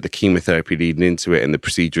said that the chemotherapy leading into it and the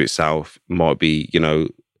procedure itself might be, you know,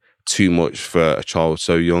 too much for a child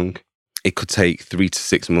so young. It could take 3 to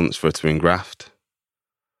 6 months for her to engraft.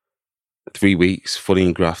 3 weeks, fully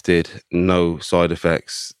engrafted, no side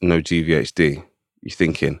effects, no GVHD. You're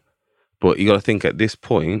thinking. But you got to think at this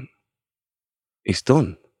point, it's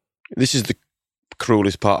done. This is the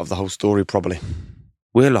cruelest part of the whole story, probably.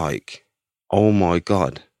 We're like, oh my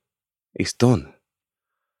God, it's done.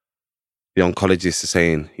 The oncologist is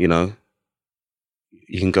saying, you know,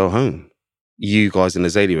 you can go home. You guys in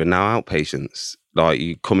Azalea are now outpatients. Like,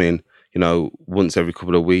 you come in, you know, once every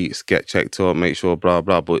couple of weeks, get checked up, make sure, blah,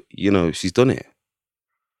 blah. But, you know, she's done it.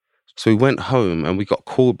 So we went home and we got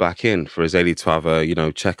called back in for Azalea to have her,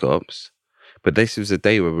 checkups. But this was a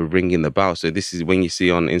day where we're ringing the bell. So this is when you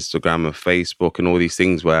see on Instagram and Facebook and all these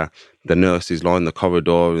things where the nurses line the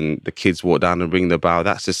corridor and the kids walk down and ring the bell.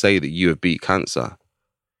 That's to say that you have beat cancer.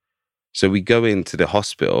 So we go into the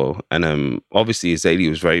hospital and obviously Azalea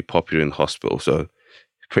was very popular in the hospital. So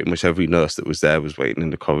pretty much every nurse that was there was waiting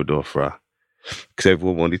in the corridor for her because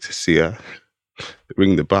everyone wanted to see her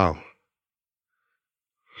ring the bell.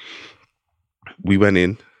 We went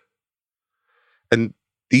in and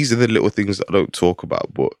these are the little things that I don't talk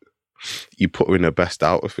about, but you put her in her best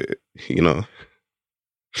outfit, You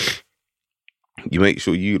make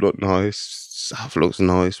sure you look nice, Saf looks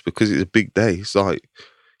nice, because it's a big day. It's like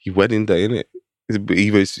your wedding day, innit? It's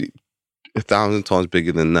even 1,000 times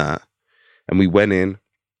bigger than that. And we went in,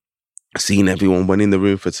 seen everyone, went in the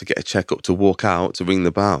room to get a checkup, to walk out, to ring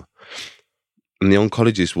the bell. And the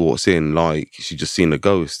oncologist walks in like she'd just seen a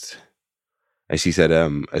ghost. And she said,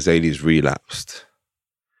 Azalea's relapsed.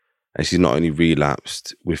 And she's not only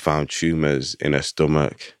relapsed, we found tumours in her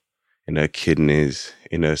stomach, in her kidneys,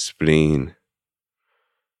 in her spleen,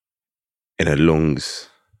 in her lungs.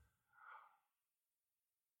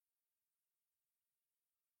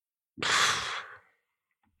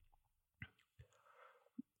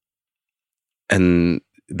 And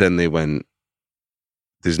then they went,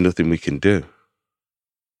 there's nothing we can do.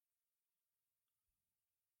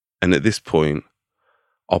 And at this point,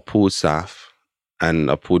 I pulled Saf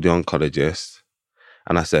and I pulled the oncologist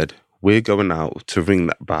and I said, we're going out to ring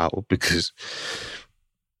that bell because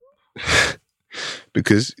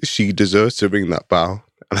she deserves to ring that bell.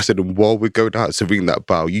 And I said, and while we're going out to ring that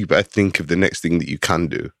bell, you better think of the next thing that you can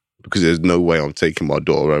do, because there's no way I'm taking my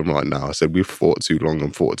daughter home right now. I said, we've fought too long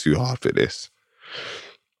and fought too hard for this.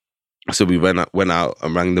 So we went out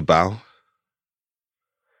and rang the bell.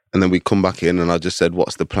 And then we come back in and I just said,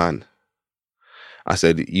 what's the plan? I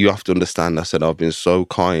said, you have to understand. I said, I've been so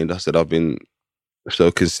kind. I said, I've been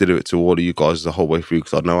so considerate to all of you guys the whole way through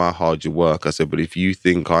because I know how hard you work. I said, but if you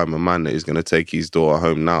think I'm a man that is going to take his daughter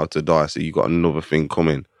home now to die, I said, you got another thing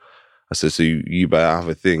coming. I said, so you better have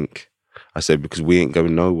a think. I said, because we ain't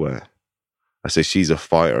going nowhere. I said, she's a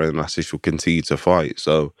fighter and I said, she'll continue to fight.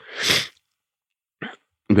 So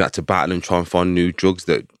we had to battle and try and find new drugs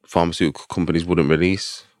that pharmaceutical companies wouldn't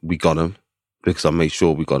release. We got them because I made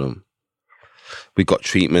sure we got them. We got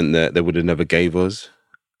treatment that they would have never gave us,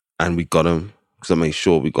 and we got them because I made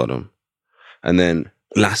sure we got them. And then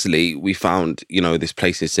lastly, we found, this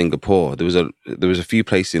place in Singapore. There was a few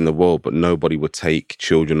places in the world, but nobody would take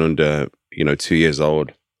children under, 2 years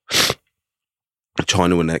old.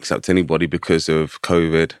 China wouldn't accept anybody because of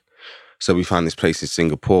COVID. So we found this place in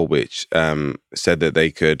Singapore, which said that they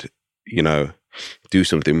could, do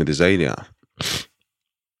something with Azalea.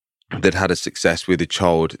 They'd had a success with a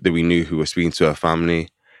child that we knew who was speaking to her family.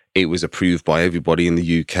 It was approved by everybody in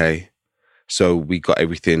the UK. So we got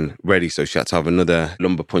everything ready. So she had to have another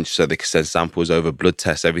lumbar puncture so they could send samples over, blood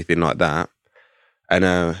tests, everything like that. And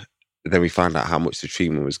then we found out how much the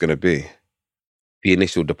treatment was going to be. The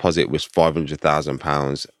initial deposit was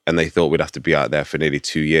 £500,000 and they thought we'd have to be out there for nearly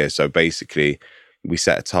 2 years. So basically, we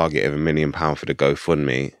set a target of £1 million for the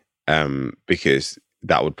GoFundMe because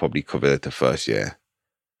that would probably cover the first year.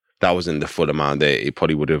 That wasn't the full amount that it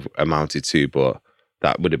probably would have amounted to, but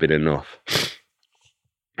that would have been enough.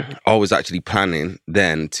 I was actually planning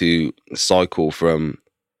then to cycle from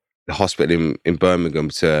the hospital in Birmingham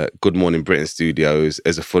to Good Morning Britain Studios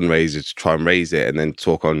as a fundraiser to try and raise it and then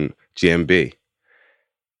talk on GMB.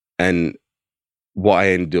 And what I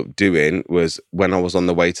ended up doing was when I was on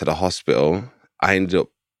the way to the hospital, I ended up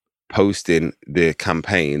posting the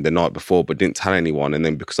campaign the night before, but didn't tell anyone. And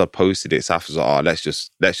then because I posted it, Saf was like, let's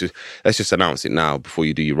just announce it now before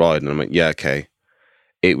you do your ride. And I'm like, yeah, okay.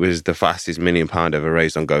 It was the fastest £1 million ever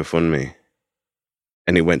raised on GoFundMe.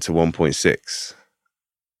 And it went to 1.6.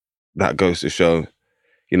 That goes to show,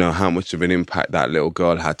 how much of an impact that little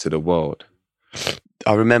girl had to the world.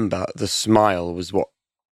 I remember the smile was what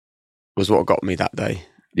got me that day.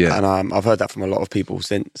 Yeah. And I've heard that from a lot of people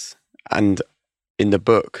since. And in the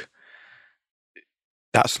book,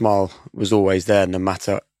 that smile was always there no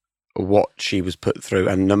matter what she was put through.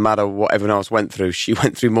 And no matter what everyone else went through, she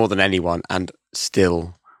went through more than anyone and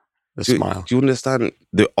still the smile. Do you understand?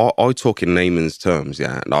 I talk in layman's terms,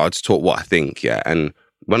 yeah? No, I just talk what I think, yeah? And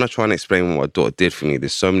when I try and explain what my daughter did for me,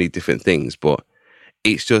 there's so many different things, but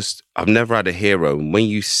it's just, I've never had a hero. When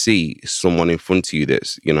you see someone in front of you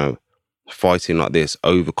that's, fighting like this,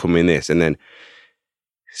 overcoming this, and then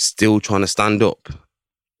still trying to stand up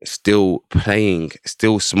still playing,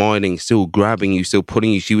 still smiling, still grabbing you, still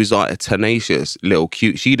pulling you. She was like a tenacious little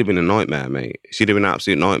cute. She'd have been a nightmare, mate. She'd have been an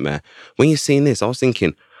absolute nightmare. When you're seeing this, I was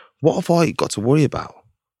thinking, what have I got to worry about?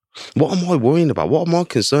 What am I worrying about? What am I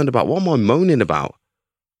concerned about? What am I moaning about?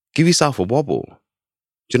 Give yourself a wobble.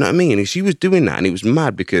 Do you know what I mean? And she was doing that, and it was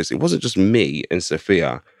mad because it wasn't just me and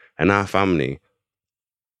Sophia and our family.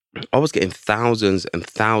 I was getting thousands and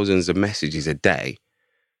thousands of messages a day.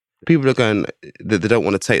 People are going that they don't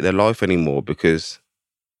want to take their life anymore because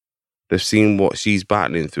they've seen what she's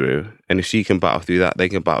battling through. And if she can battle through that, they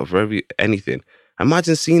can battle for anything.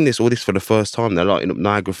 Imagine seeing all this for the first time. They're lighting up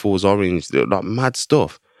Niagara Falls orange, they're like mad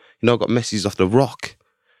stuff. You know, I got messages off The Rock,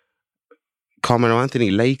 Carmelo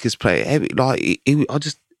Anthony, Lakers player. I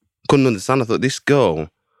just couldn't understand. I thought, this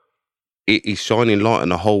girl is shining light on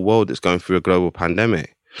the whole world that's going through a global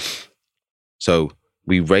pandemic. So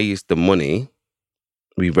we raised the money.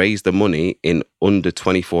 We raised the money in under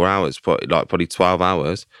 24 hours, probably 12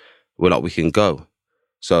 hours. We're like, we can go.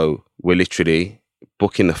 So we're literally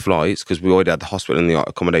booking the flights because we already had the hospital and the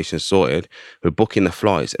accommodation sorted. We're booking the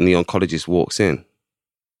flights and the oncologist walks in.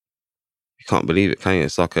 You can't believe it, can you?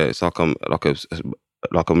 It's like a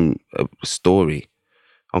story.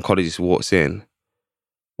 Oncologist walks in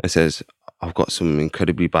and says, I've got some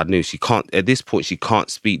incredibly bad news. At this point, she can't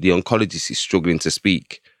speak. The oncologist is struggling to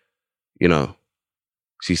speak, you know.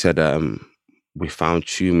 She said, we found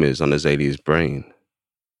tumours on Azalea's brain.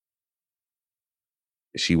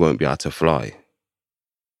 She won't be able to fly.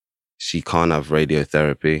 She can't have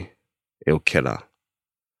radiotherapy. It'll kill her.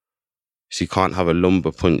 She can't have a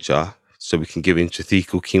lumbar puncture so we can give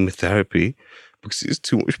intrathecal chemotherapy because there's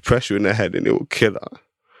too much pressure in her head and it will kill her.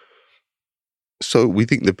 So we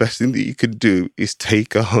think the best thing that you could do is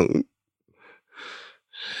take her home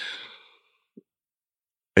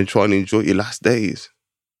and try and enjoy your last days.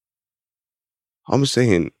 I'm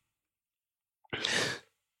saying,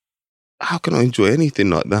 how can I enjoy anything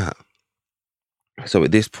like that? So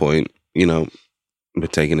at this point, you know, we're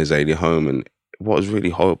taking Azalea home, and what was really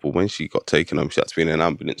horrible, when she got taken home, she had to be in an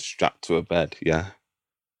ambulance strapped to her bed, yeah?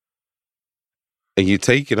 And you're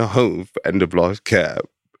taking her home for end-of-life care,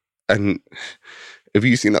 and have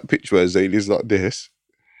you seen that picture where Azalea's like this?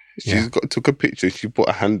 Took a picture, she put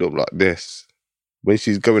her hand up like this when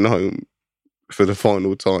she's going home for the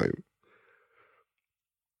final time.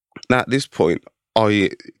 Now, at this point,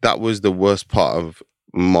 that was the worst part of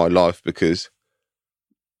my life because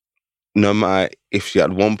no matter if she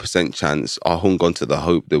had 1% chance, I hung on to the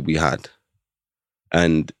hope that we had.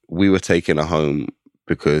 And we were taking her home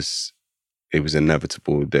because it was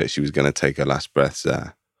inevitable that she was going to take her last breaths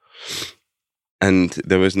there. And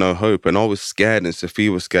there was no hope. And I was scared, and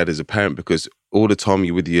Sophia was scared as a parent because all the time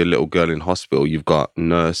you're with your little girl in hospital, you've got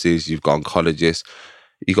nurses, you've got oncologists,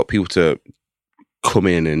 you've got people to come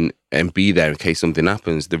in and be there in case something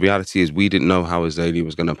happens. The reality is we didn't know how Azalea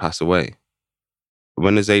was going to pass away.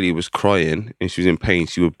 When Azalea was crying and she was in pain,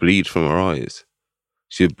 she would bleed from her eyes.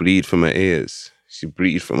 She would bleed from her ears. She would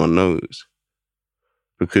bleed from her nose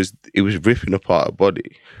because it was ripping apart her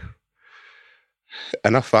body.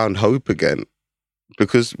 And I found hope again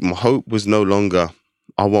because my hope was no longer,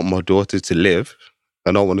 I want my daughter to live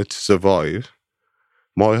and I wanted to survive.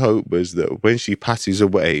 My hope was that when she passes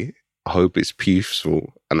away, I hope it's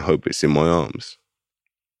peaceful and I hope it's in my arms.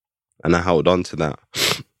 And I held on to that.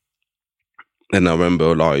 And I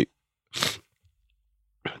remember, like,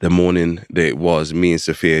 the morning that it was, me and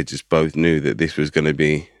Sophia just both knew that this was going to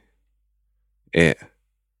be it.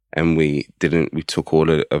 And we took all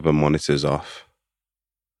of her monitors off.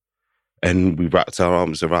 And we wrapped our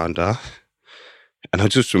arms around her. And I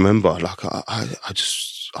just remember, like, I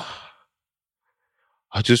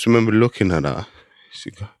just remember looking at her.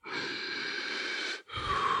 She'd go,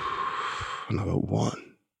 and I go,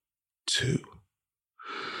 1, 2.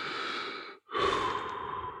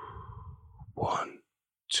 1,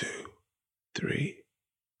 2, 3,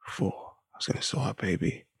 4. I was going to saw her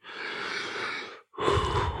baby.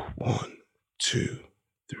 1, 2,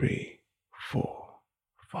 3, 4,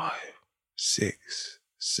 5, 6,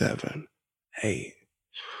 7, 8.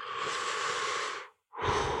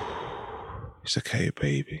 It's okay,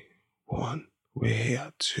 baby. 1, we're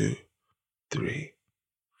here. 2, 3,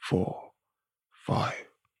 4, 5,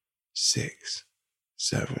 6,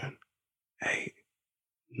 7, 8,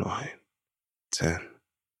 9, 10,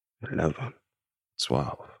 11,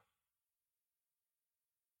 12.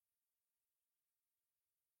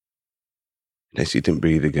 Then she didn't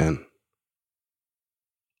breathe again.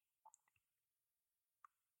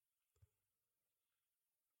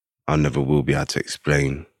 I never will be able to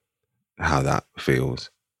explain how that feels.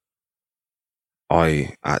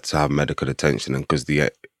 I had to have medical attention, and because the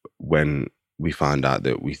when we found out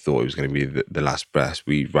that we thought it was going to be the last breath,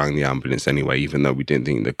 we rang the ambulance anyway, even though we didn't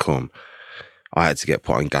think they'd come. I had to get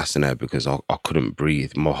put on gas and air because I couldn't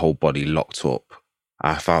breathe. My whole body locked up.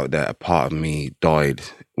 I felt that a part of me died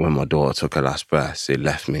when my daughter took her last breath. It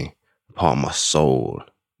left me. A part of my soul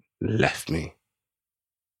left me.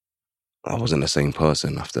 I wasn't the same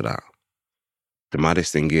person after that. The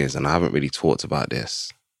maddest thing is, and I haven't really talked about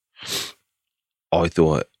this, I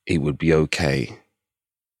thought it would be okay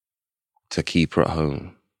to keep her at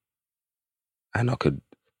home. And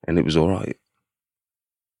it was all right.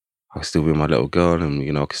 I could still be my little girl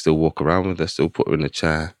and, I could still walk around with her, still put her in a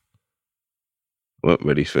chair. I weren't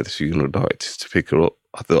ready for the funeral diet to pick her up.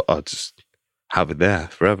 I thought I'd just have her there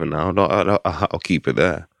forever now. I'll keep her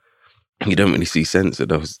there. You don't really see sense at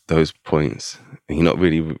those points. And you're not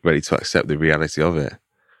really ready to accept the reality of it.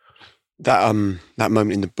 That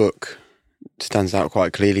moment in the book stands out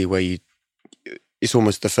quite clearly where it's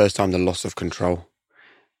almost the first time the loss of control.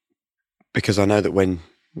 Because I know that when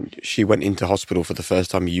she went into hospital for the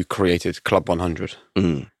first time, you created Club 100,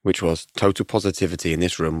 which was total positivity in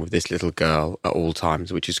this room with this little girl at all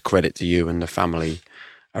times, which is credit to you and the family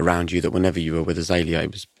around you, that whenever you were with Azalea,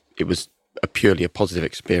 it was purely a positive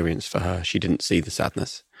experience for her. She didn't see the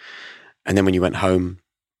sadness. And then when you went home,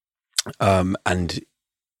 and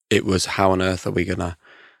it was, how on earth are we going to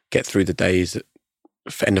get through the days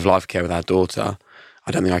for end of life care with our daughter?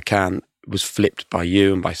 I don't think I can. It was flipped by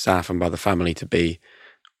you and by Saf and by the family to be,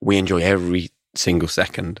 we enjoy every single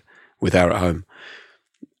second with her at home.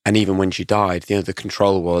 And even when she died, the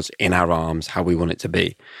control was in our arms, how we want it to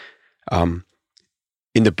be.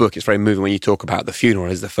 In the book, it's very moving when you talk about the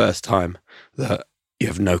funeral as the first time that you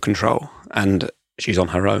have no control and she's on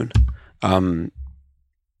her own. And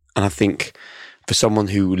I think for someone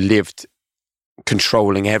who lived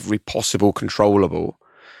controlling every possible controllable,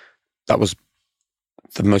 that was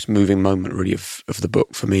the most moving moment really of the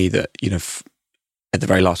book for me, that, at the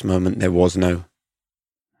very last moment, there was no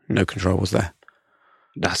control was there.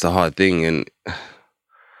 That's the hard thing. And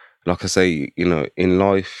like I say, in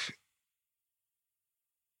life,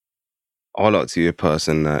 I like to be a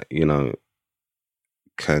person that,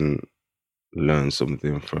 can learn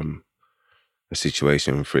something from a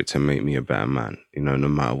situation for it to make me a better man, no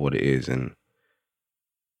matter what it is. And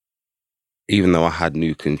even though I had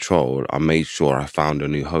new control, I made sure I found a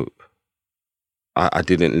new hope. I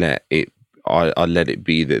didn't let it, I let it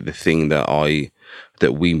be that the thing that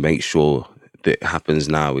we make sure that happens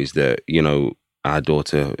now is that, our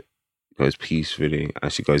daughter goes peacefully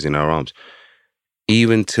and she goes in our arms.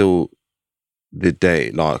 Even till the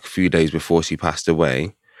day, like a few days before she passed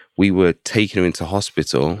away, we were taking her into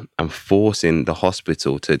hospital and forcing the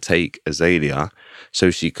hospital to take Azalea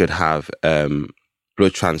so she could have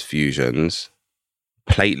blood transfusions,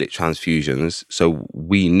 platelet transfusions, so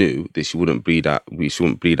we knew that she wouldn't bleed out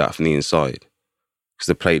from the inside, because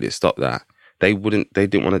the platelets stopped that. They wouldn't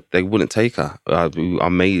take her.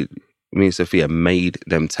 Me and Sophia made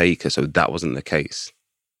them take her, so that wasn't the case,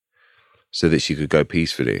 so that she could go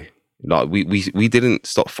peacefully. Like we didn't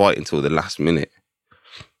stop fighting until the last minute,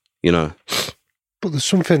 But there's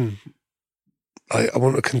something I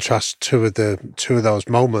want to contrast two of those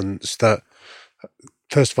moments that,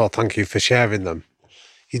 first of all, thank you for sharing them.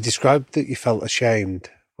 You described that you felt ashamed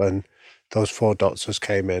when those 4 doctors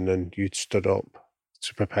came in and you'd stood up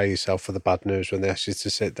to prepare yourself for the bad news when they asked you to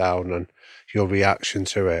sit down, and your reaction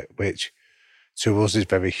to it, which to us is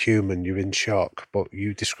very human. You're in shock, but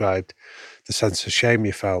you described the sense of shame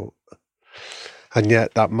you felt. And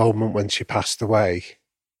yet that moment when she passed away,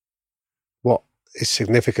 what is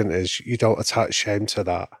significant is you don't attach shame to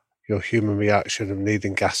that. Your human reaction of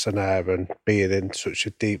needing gas and air and being in such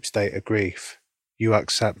a deep state of grief, you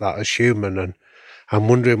accept that as human. And I'm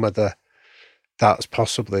wondering whether that's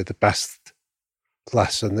possibly the best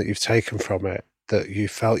lesson that you've taken from it, that you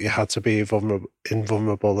felt you had to be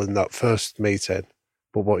invulnerable in that first meeting,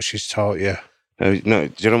 but what she's taught you. No,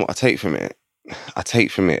 do you know what I take from it? I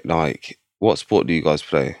take from it, like, what sport do you guys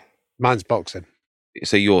play? Mine's boxing.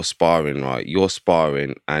 So you're sparring, right? You're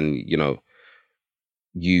sparring and,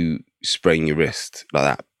 you sprain your wrist like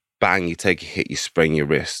that. Bang, you take a hit, you sprain your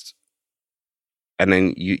wrist. And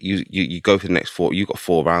then you go for the next 4, you've got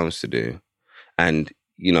 4 rounds to do. And,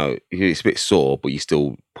 it's a bit sore, but you're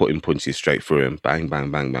still putting punches straight through him. Bang,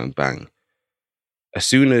 bang, bang, bang, bang. As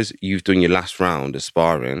soon as you've done your last round of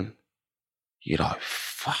sparring, you're like,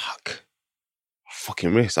 fuck.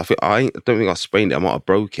 Fucking wrist. I don't think I sprained it. I might have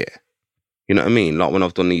broke it. You know what I mean? Like when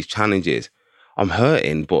I've done these challenges, I'm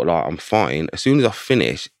hurting, but like I'm fine. As soon as I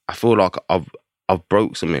finish, I feel like I've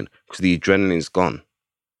broke something because the adrenaline's gone.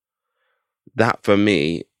 That for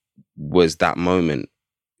me was that moment.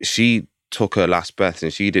 she took her last breath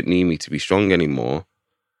and she didn't need me to be strong anymore.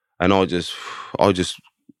 And I just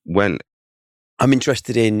went. I'm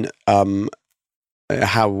interested in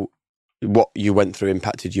how what you went through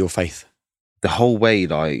impacted your faith. The whole way,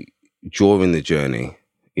 like, during the journey,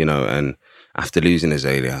 you know, and after losing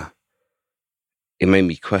Azalea, it made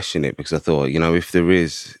me question it, because I thought, you know, if there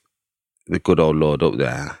is the good old Lord up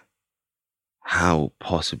there, how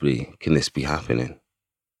possibly can this be happening?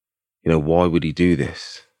 You know, why would he do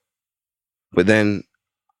this? But then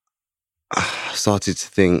I started to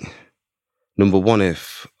think, number one,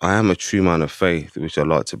 if I am a true man of faith, which I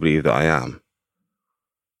like to believe that I am,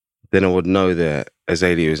 then I would know that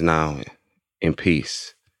Azalea is now in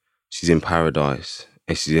peace. She's in paradise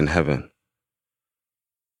and she's in heaven.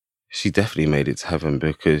 She definitely made it to heaven,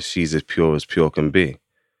 because she's as pure can be.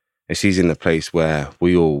 And she's in the place where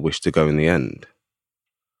we all wish to go in the end.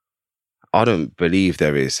 I don't believe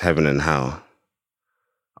there is heaven and hell.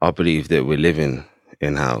 I believe that we're living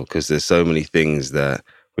in hell, because there's so many things that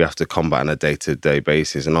we have to combat on a day-to-day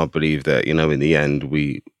basis. And I believe that, you know, in the end,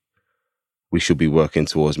 we should be working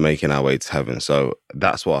towards making our way to heaven. So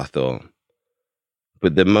that's what I thought.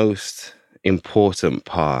 But the most important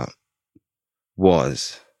part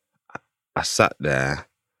was, I sat there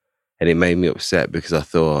and it made me upset, because I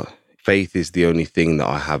thought faith is the only thing that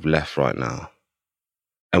I have left right now.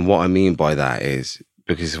 And what I mean by that is,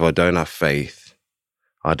 because if I don't have faith,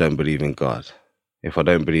 I don't believe in God. If I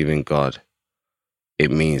don't believe in God,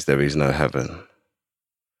 it means there is no heaven.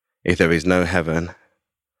 If there is no heaven,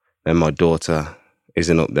 then my daughter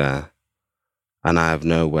isn't up there, and I have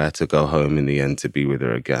nowhere to go home in the end to be with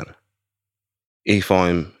her again. If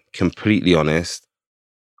I'm completely honest,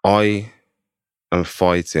 I am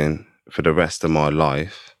fighting for the rest of my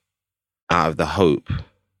life out of the hope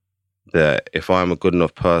that if I'm a good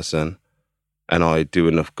enough person and I do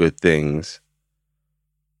enough good things,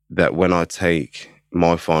 that when I take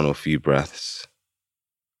my final few breaths,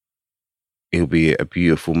 it'll be a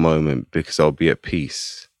beautiful moment, because I'll be at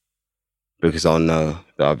peace, because I'll know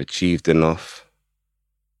that I've achieved enough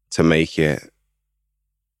to make it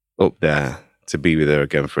up there to be with her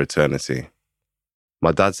again for eternity.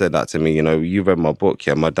 My dad said that to me, you know, you read my book,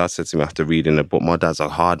 yeah? My dad said to me after reading the book, my dad's a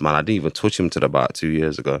hard man. I didn't even touch him till about 2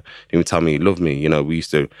 years ago. He didn't even tell me he loved me. You know, we used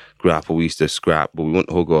to grapple, we used to scrap, but we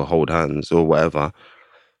wouldn't hug or hold hands or whatever.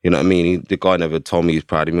 You know what I mean? The guy never told me he's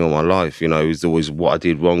proud of me all my life. You know, he was always what I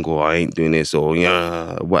did wrong, or I ain't doing this, or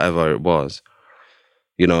yeah, whatever it was.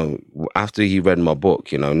 You know, after he read my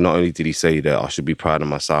book, you know, not only did he say that I should be proud of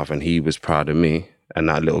myself, and he was proud of me, and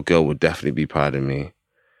that little girl would definitely be proud of me,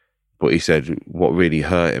 but he said what really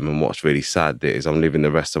hurt him and what's really sad is I'm living the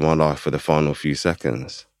rest of my life for the final few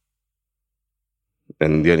seconds.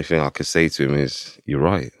 And the only thing I could say to him is, you're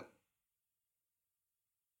right.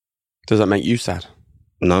 Does that make you sad?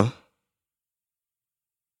 No.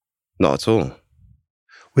 Not at all.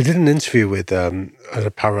 We did an interview with a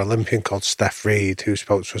Paralympian called Steph Reed, who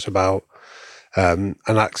spoke to us about an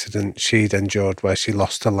accident she'd endured where she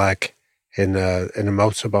lost a leg in a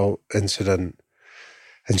motorboat incident.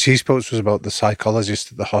 And she spoke to us about the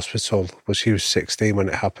psychologist at the hospital, well, she was 16 when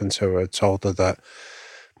it happened to her, had told her that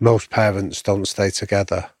most parents don't stay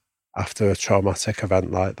together after a traumatic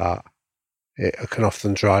event like that. It can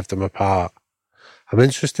often drive them apart. I'm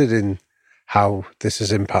interested in how this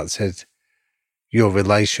has impacted your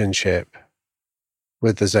relationship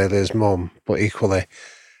with Azalea's mum, but equally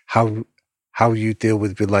how you deal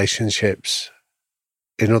with relationships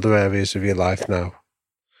in other areas of your life now.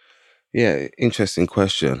 Yeah, interesting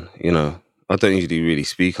question. You know, I don't usually really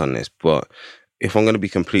speak on this, but if I'm going to be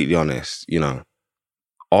completely honest, you know,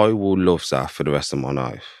 I will love Saf for the rest of my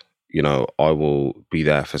life. You know, I will be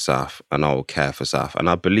there for Saf and I will care for Saf. And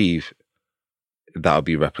I believe that'll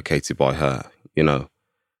be replicated by her. You know,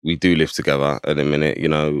 we do live together at the minute. You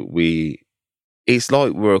know, it's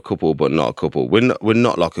like we're a couple, but not a couple. We're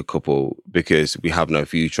not like a couple because we have no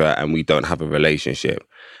future and we don't have a relationship.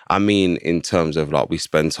 I mean, in terms of like we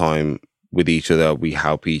spend time with each other, we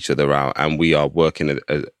help each other out, and we are working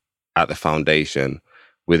at the foundation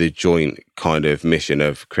with a joint kind of mission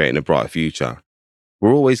of creating a brighter future.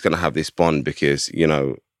 We're always going to have this bond because, you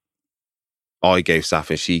know, I gave Saf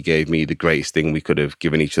and she gave me the greatest thing we could have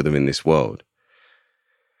given each other in this world.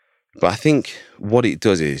 But I think what it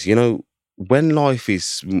does is, you know, when life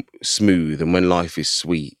is smooth and when life is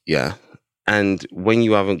sweet, yeah, and when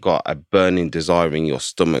you haven't got a burning desire in your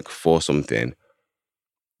stomach for something,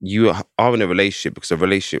 you are in a relationship because a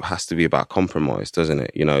relationship has to be about compromise, doesn't it?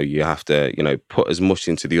 You know, you have to, you know, put as much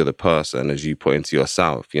into the other person as you put into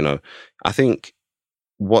yourself, you know. I think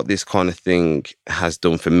what this kind of thing has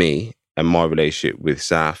done for me and my relationship with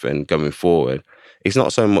Saf and going forward it's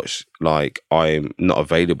not so much like I'm not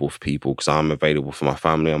available for people, because I'm available for my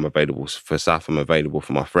family, I'm available for Saf, I'm available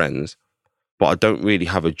for my friends, but I don't really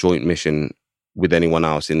have a joint mission with anyone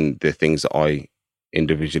else in the things that I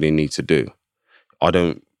individually need to do. I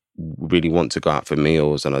don't really want to go out for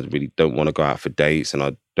meals, and I really don't want to go out for dates, and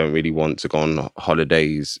I don't really want to go on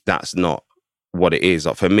holidays. That's not what it is.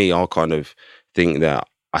 Like for me, I kind of think that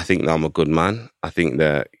I'm a good man. I think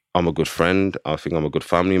that I'm a good friend. I think I'm a good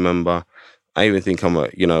family member. I even think I'm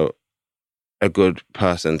a good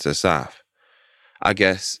person to Saf. I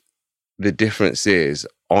guess the difference is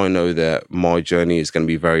I know that my journey is going to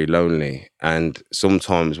be very lonely. And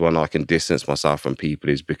sometimes when I can distance myself from people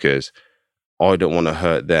is because I don't want to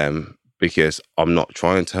hurt them, because I'm not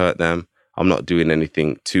trying to hurt them. I'm not doing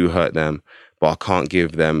anything to hurt them, but I can't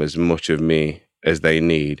give them as much of me as they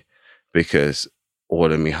need, because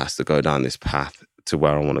all of me has to go down this path to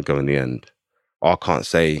where I want to go in the end. I can't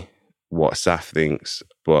say what Saf thinks,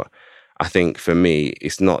 but I think for me,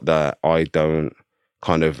 it's not that I don't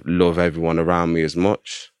kind of love everyone around me as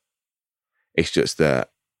much. It's just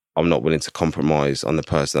that I'm not willing to compromise on the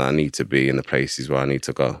person that I need to be in the places where I need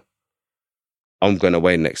to go. I'm going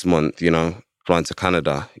away next month, flying to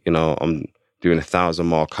Canada. I'm doing a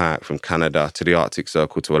 1,000-mile kayak from Canada to the Arctic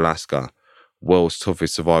Circle to Alaska. World's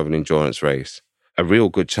toughest survival endurance race. A real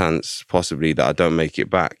good chance, possibly, that I don't make it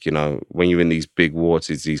back. When you're in these big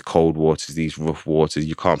waters, these cold waters, these rough waters,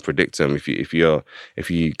 you can't predict them. If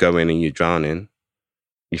you go in and you're drowning,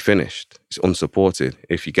 you're finished. It's unsupported.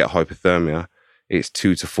 If you get hypothermia, it's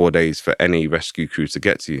 2 to 4 days for any rescue crew to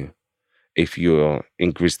get to you. If you're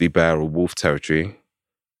in grizzly bear or wolf territory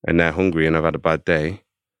and they're hungry and have had a bad day,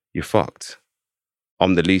 you're fucked.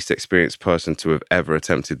 I'm the least experienced person to have ever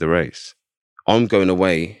attempted the race. I'm going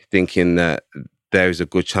away thinking that there is a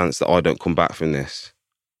good chance that I don't come back from this.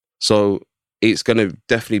 So it's going to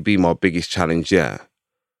definitely be my biggest challenge yet.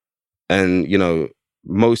 And,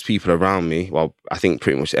 most people around me, well, I think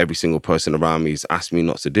pretty much every single person around me has asked me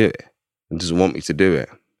not to do it and doesn't want me to do it.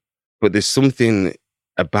 But there's something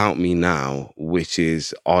about me now, which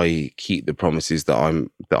is I keep the promises that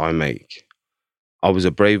I make. I was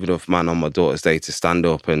a brave enough man on my daughter's day to stand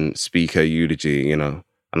up and speak her eulogy, and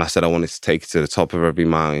I said I wanted to take her to the top of every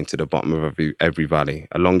mountain, to the bottom of every valley,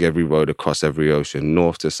 along every road, across every ocean,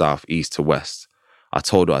 north to south, east to west. I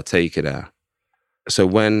told her I'd take her there. So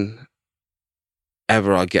whenever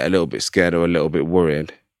I get a little bit scared or a little bit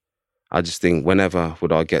worried, I just think, whenever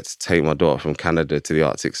would I get to take my daughter from Canada to the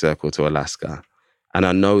Arctic Circle to Alaska? And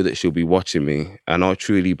I know that she'll be watching me, and I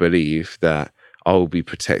truly believe that I will be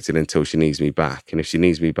protected until she needs me back. And if she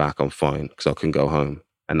needs me back, I'm fine, because I can go home.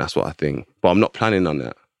 And that's what I think. But I'm not planning on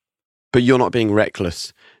that. But you're not being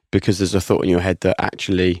reckless, because there's a thought in your head that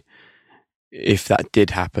actually, if that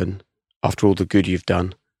did happen, after all the good you've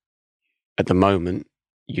done, at the moment,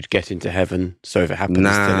 you'd get into heaven. So if it happens,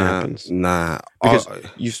 then it happens.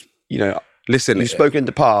 Because listen, you've spoken in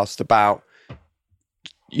the past about,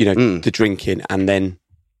 the drinking and then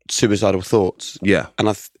suicidal thoughts. Yeah.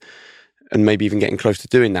 And maybe even getting close to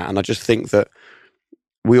doing that. And I just think that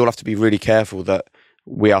we all have to be really careful that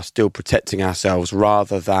we are still protecting ourselves,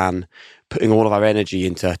 rather than putting all of our energy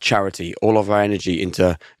into charity, all of our energy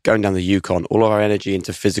into going down the Yukon, all of our energy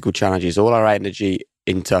into physical challenges, all our energy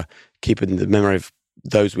into keeping the memory of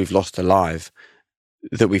those we've lost alive,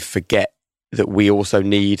 that we forget that we also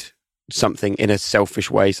need something in a selfish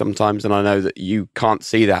way sometimes. And I know that you can't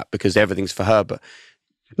see that because everything's for her, but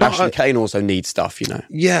Ashley Cain also needs stuff,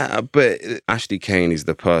 Yeah, but Ashley Cain is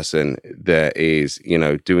the person that is,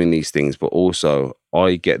 doing these things, but also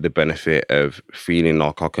I get the benefit of feeling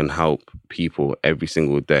like I can help people every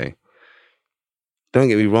single day. Don't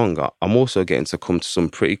get me wrong, I'm also getting to come to some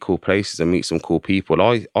pretty cool places and meet some cool people.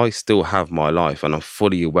 I still have my life, and I'm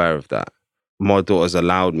fully aware of that. My daughter's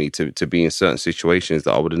allowed me to be in certain situations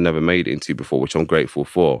that I would have never made it into before, which I'm grateful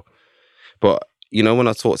for. But, when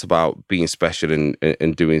I talked about being special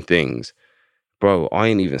and doing things, bro, I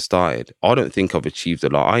ain't even started. I don't think I've achieved a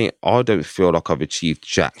lot. I don't feel like I've achieved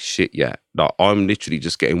jack shit yet. Like, I'm literally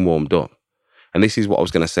just getting warmed up. And this is what I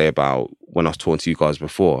was going to say about when I was talking to you guys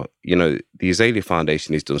before. The Azalea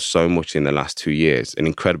Foundation has done so much in the last 2 years, an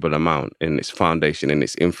incredible amount in its foundation, in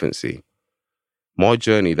its infancy. My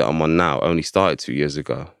journey that I'm on now only started 2 years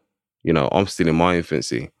ago. I'm still in my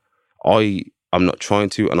infancy. I'm not trying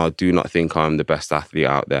to, and I do not think I'm the best athlete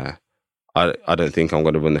out there. I don't think I'm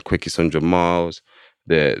going to run the quickest 100 miles,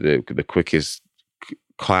 the quickest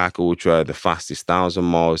kayak ultra, the fastest 1,000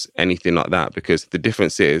 miles, anything like that. Because the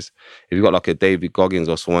difference is, if you've got like a David Goggins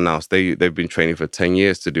or someone else, they've been training for 10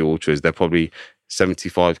 years to do ultras. They're probably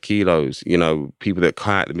 75 kilos. People that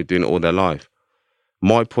kayak, they've been doing it all their life.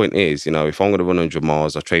 My point is, you know, if I'm going to run 100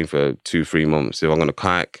 miles, I train for 2-3 months. If I'm going to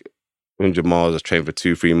kayak 100 miles, I train for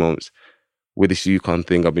 2-3 months. With this Yukon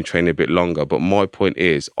thing, I've been training a bit longer. But my point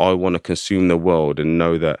is, I want to consume the world and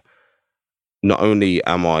know that not only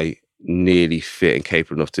am I nearly fit and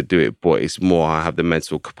capable enough to do it, but it's more I have the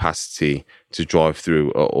mental capacity to drive through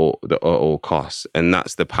at all costs. And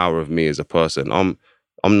that's the power of me as a person. I'm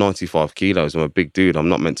 95 kilos. I'm a big dude. I'm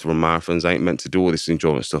not meant to run marathons. I ain't meant to do all this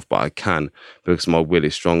endurance stuff, but I can because my will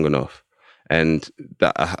is strong enough. And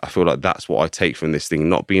that I feel like that's what I take from this thing,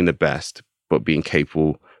 not being the best, but being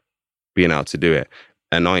capable, being able to do it.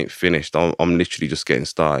 And I ain't finished. I'm literally just getting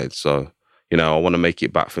started. So, you know, I want to make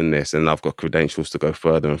it back from this, and I've got credentials to go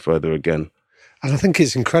further and further again. And I think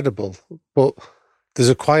it's incredible, but there's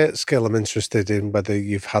a quiet skill I'm interested in, whether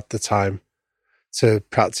you've had the time to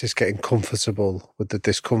practice getting comfortable with the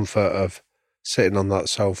discomfort of sitting on that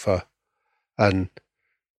sofa and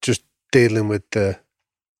just dealing with the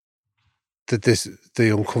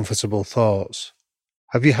uncomfortable thoughts.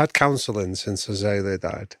 Have you had counselling since Azalea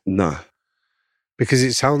died? No. Because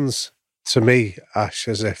it sounds to me, Ash,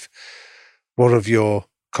 as if one of your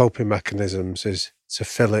coping mechanisms is to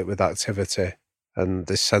fill it with activity and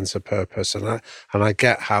this sense of purpose. And I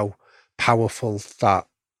get how powerful that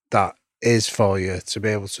is for you to be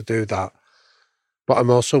able to do that. But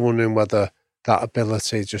I'm also wondering whether that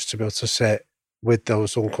ability just to be able to sit with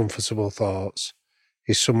those uncomfortable thoughts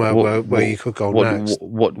is somewhere where you could go next.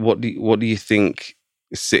 What do you think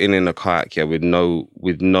sitting in a kayak with no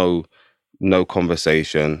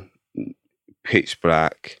conversation, pitch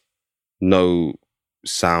black, no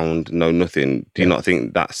sound, no nothing? Do you not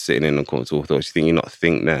think that's sitting in uncomfortable thoughts? You think you not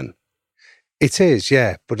think then? It is,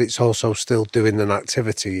 yeah, but it's also still doing an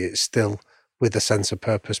activity. It's still with a sense of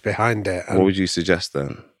purpose behind it. And what would you suggest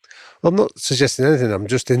then? Well, I'm not suggesting anything. I'm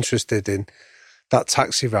just interested in that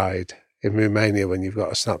taxi ride in Romania when you've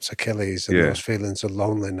got a snapped Achilles and those feelings of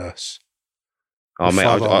loneliness. Oh, mate,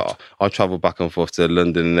 I travel back and forth to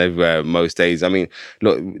London and everywhere most days. I mean,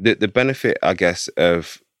 look, the benefit, I guess,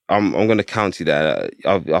 of... I'm going to counter that.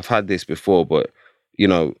 I've had this before, but, you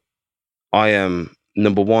know, I am...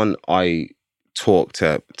 Number one, I talk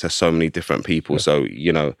to so many different people. Yeah. So,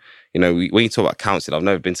 you know, when you talk about counselling, I've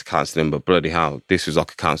never been to counselling, but bloody hell, this was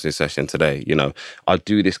like a counselling session today. You know, I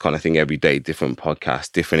do this kind of thing every day, different podcasts,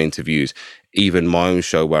 different interviews, even my own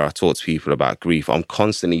show where I talk to people about grief. I'm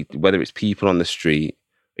constantly, whether it's people on the street,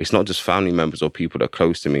 it's not just family members or people that are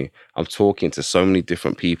close to me. I'm talking to so many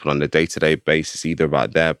different people on a day-to-day basis, either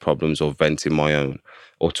about their problems or venting my own,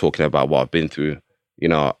 or talking about what I've been through. You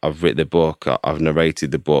know, I've written the book, I've narrated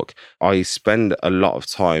the book. I spend a lot of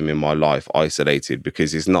time in my life isolated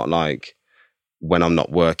because it's not like when I'm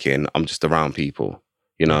not working, I'm just around people.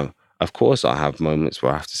 You know, of course I have moments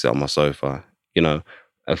where I have to sit on my sofa. You know,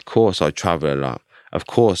 of course I travel a lot. Of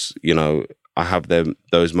course, you know, I have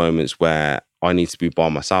those moments where I need to be by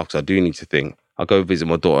myself because I do need to think. I go visit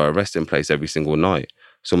my daughter at a resting place every single night,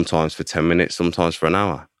 sometimes for 10 minutes, sometimes for an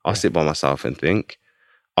hour. I sit by myself and think.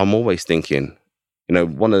 I'm always thinking. You know,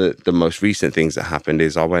 one of the most recent things that happened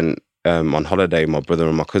is I went on holiday, my brother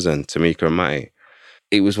and my cousin, Tamika and Matty.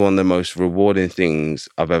 It was one of the most rewarding things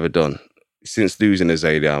I've ever done. Since losing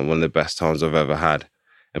Azalea, one of the best times I've ever had.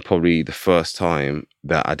 And probably the first time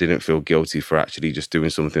that I didn't feel guilty for actually just doing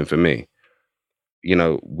something for me. You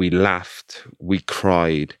know, we laughed, we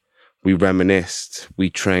cried, we reminisced, we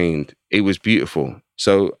trained. It was beautiful.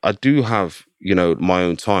 So I do have, you know, my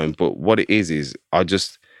own time. But what it is I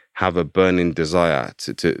just have a burning desire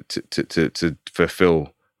to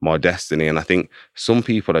fulfill my destiny. And I think some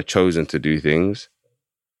people are chosen to do things.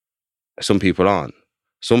 Some people aren't.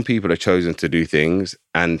 Some people are chosen to do things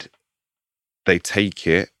and they take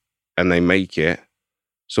it and they make it.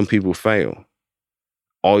 Some people fail.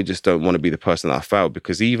 I just don't want to be the person that I failed,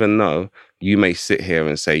 because even though you may sit here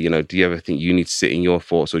and say, you know, do you ever think you need to sit in your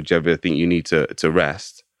thoughts, or do you ever think you need to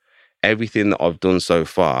rest? Everything that I've done so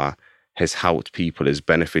far has helped people, has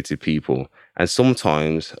benefited people. And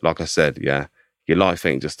sometimes, like I said, your life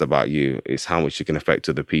ain't just about you. It's how much you can affect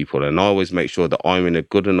other people. And I always make sure that I'm in a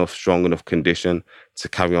good enough, strong enough condition to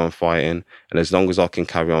carry on fighting. And as long as I can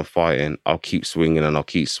carry on fighting, I'll keep swinging and I'll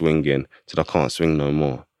keep swinging till I can't swing no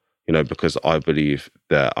more. You know, because I believe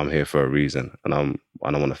that I'm here for a reason, and I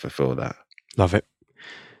want to fulfill that. Love it.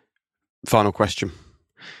 Final question.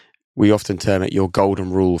 We often term it your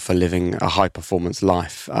golden rule for living a high-performance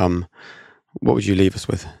life. What would you leave us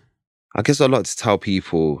with? I guess I'd like to tell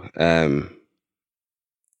people that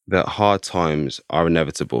hard times are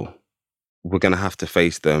inevitable. We're going to have to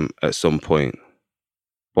face them at some point.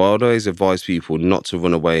 But I'd always advise people not to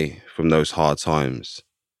run away from those hard times,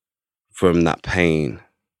 from that pain,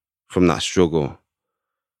 from that struggle.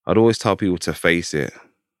 I'd always tell people to face it,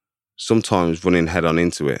 sometimes running head on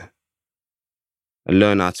into it, and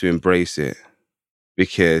learn how to embrace it.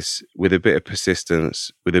 Because with a bit of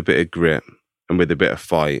persistence, with a bit of grit, and with a bit of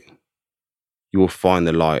fight, you will find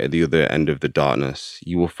the light at the other end of the darkness.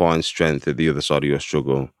 You will find strength at the other side of your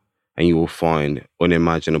struggle, and you will find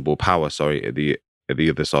unimaginable power, at the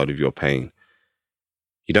other side of your pain.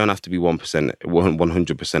 You don't have to be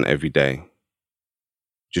 100% every day.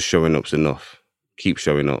 Just showing up's enough. Keep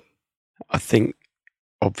showing up. I think,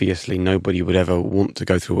 obviously, nobody would ever want to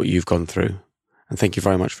go through what you've gone through. And thank you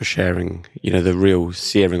very much for sharing, the real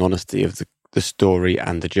searing honesty of the story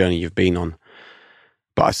and the journey you've been on.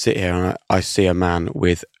 But I sit here and I see a man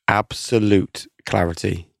with absolute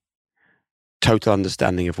clarity, total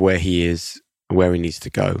understanding of where he is, where he needs to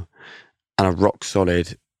go, and a rock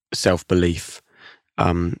solid self-belief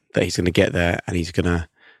that he's going to get there and he's going to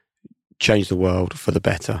change the world for the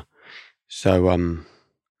better. So,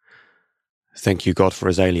 thank you, God, for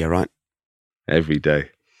Azalea, right? Every day.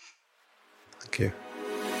 Thank you.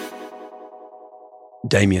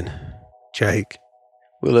 Damien. Jake.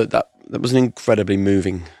 Well, look, that was an incredibly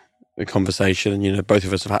moving conversation. And, both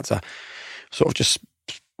of us have had to sort of just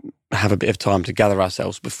have a bit of time to gather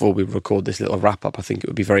ourselves before we record this little wrap-up. I think it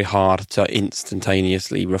would be very hard to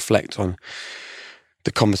instantaneously reflect on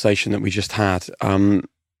the conversation that we just had.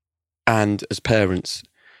 And as parents,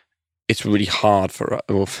 it's really hard for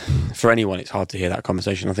anyone. It's hard to hear that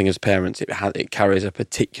conversation. I think as parents, it carries a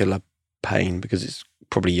particular pain because it's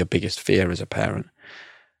probably your biggest fear as a parent.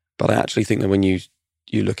 But I actually think that when you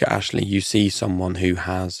look at Ashley, you see someone who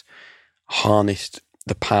has harnessed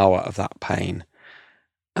the power of that pain.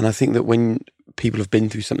 And I think that when people have been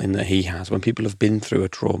through something that he has, when people have been through a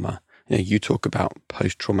trauma, you talk about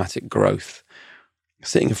post-traumatic growth.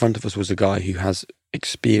 Sitting in front of us was a guy who has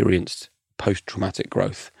experienced post-traumatic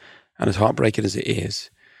growth. And as heartbreaking as it is,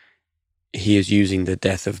 he is using the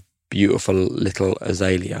death of beautiful little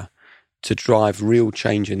Azalea to drive real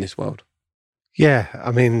change in this world. Yeah,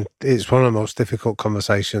 I mean, it's one of the most difficult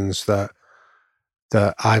conversations that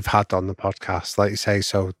I've had on the podcast, like you say,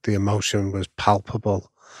 so the emotion was palpable.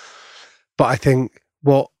 But I think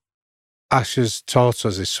what Ash has taught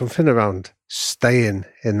us is something around staying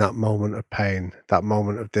in that moment of pain, that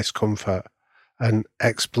moment of discomfort, and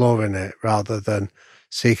exploring it rather than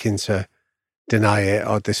seeking to deny it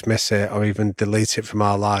or dismiss it or even delete it from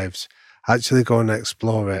our lives. Actually go and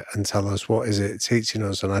explore it and tell us what is it teaching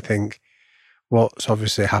us. And I think what's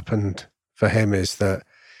obviously happened for him is that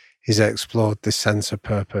he's explored this sense of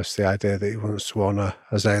purpose, the idea that he wants to honour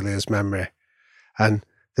Azalea's memory and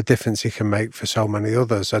the difference he can make for so many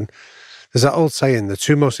others. And there's that old saying, the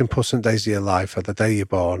two most important days of your life are the day you're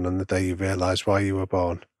born and the day you realise why you were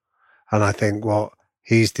born. And I think what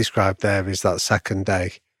he's described there is that second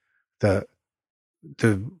day, that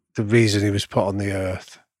the reason he was put on the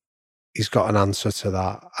earth, he's got an answer to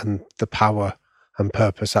that, and the power and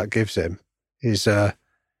purpose that gives him is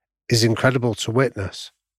incredible to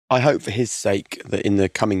witness. I hope for his sake that in the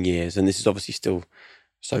coming years, and this is obviously still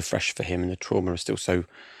so fresh for him and the trauma is still so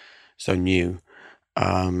new,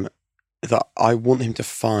 that I'd like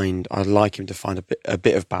him to find a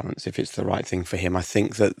bit of balance if it's the right thing for him. I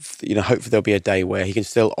think that, hopefully there'll be a day where he can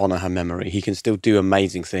still honour her memory. He can still do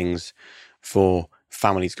amazing things for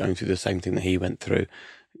families going through the same thing that he went through.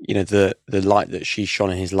 The light that she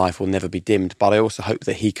shone in his life will never be dimmed. But I also hope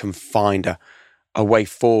that he can find a way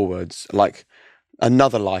forwards, like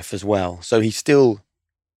another life as well. So he still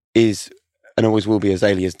is and always will be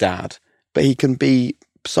Azalea's dad, but he can be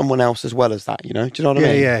someone else as well as that, do you know what I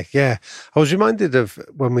mean? Yeah. I was reminded of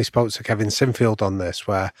when we spoke to Kevin Sinfield on this,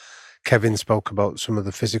 where Kevin spoke about some of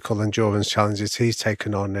the physical endurance challenges he's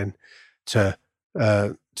taken on to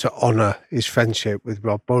honour his friendship with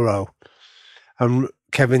Rob Burrow. And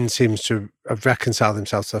Kevin seems to have reconciled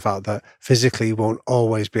himself to the fact that physically he won't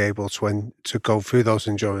always be able to go through those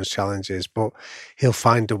endurance challenges, but he'll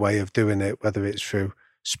find a way of doing it, whether it's through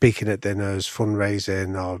speaking at dinners,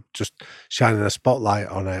 fundraising, or just shining a spotlight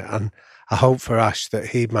on it. And I hope for Ash that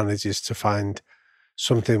he manages to find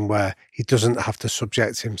something where he doesn't have to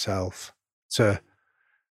subject himself to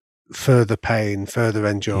further pain, further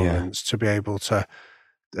endurance, to be able to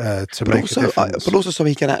make a difference. But also so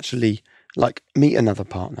he can actually meet another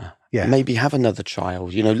partner, maybe have another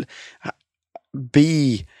child,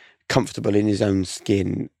 be comfortable in his own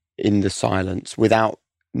skin in the silence without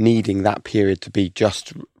needing that period to be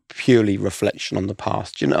just purely reflection on the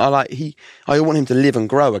past. I want him to live and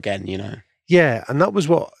grow again, Yeah, and that was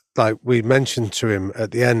what we mentioned to him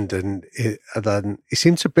at the end, and then he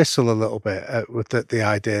seemed to bristle a little bit with the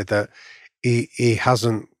idea that he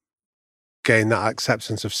hasn't gained that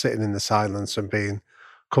acceptance of sitting in the silence and being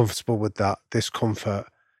comfortable with that discomfort,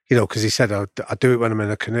 because he said, I do it when I'm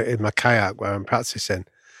in my kayak where I'm practicing.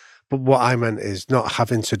 But what I meant is not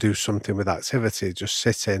having to do something with activity, just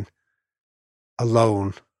sitting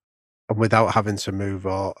alone and without having to move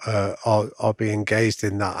or be engaged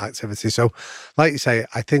in that activity. So, like you say,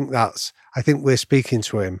 I think we're speaking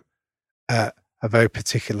to him at a very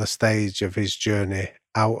particular stage of his journey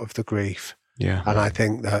out of the grief. Yeah. And I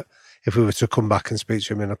think that if we were to come back and speak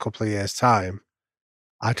to him in a couple of years' time,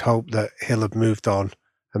 I'd hope that he'll have moved on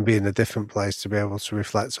and be in a different place to be able to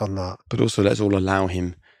reflect on that. But also, let's all allow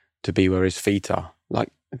him to be where his feet are. Like,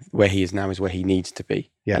 where he is now is where he needs to be.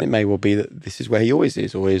 Yeah. And it may well be that this is where he always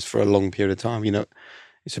is, or is for a long period of time.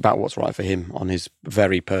 It's about what's right for him on his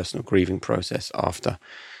very personal grieving process after,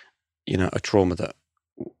 a trauma that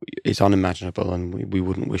is unimaginable and we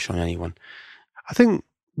wouldn't wish on anyone. I think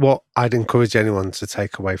what I'd encourage anyone to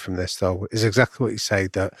take away from this, though, is exactly what you say,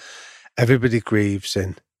 that everybody grieves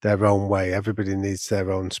in their own way. Everybody needs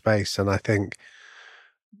their own space. And I think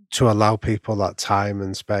to allow people that time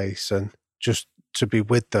and space and just to be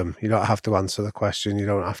with them, you don't have to answer the question. You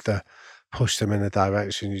don't have to push them in a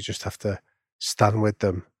direction. You just have to stand with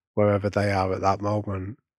them wherever they are at that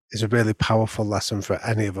moment. Is a really powerful lesson for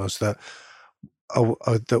any of us that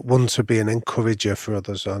want to be an encourager for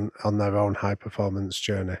others on their own high performance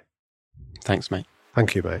journey. Thanks, mate.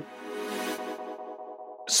 Thank you, mate.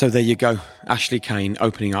 So there you go. Ashley Cain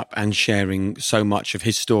opening up and sharing so much of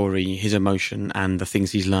his story, his emotion, and the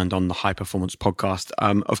things he's learned on the High Performance podcast.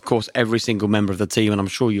 Of course, every single member of the team, and I'm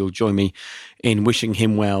sure you'll join me in wishing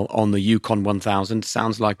him well on the Yukon 1000.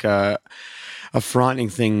 Sounds like a frightening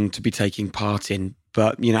thing to be taking part in.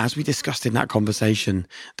 But, as we discussed in that conversation,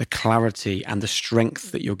 the clarity and the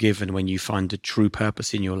strength that you're given when you find a true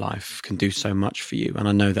purpose in your life can do so much for you. And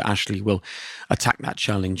I know that Ashley will attack that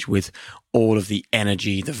challenge with all of the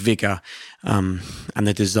energy, the vigor, and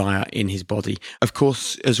the desire in his body. Of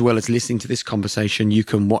course, as well as listening to this conversation, you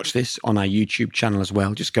can watch this on our YouTube channel as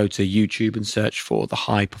well. Just go to YouTube and search for the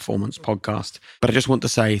High Performance Podcast. But I just want to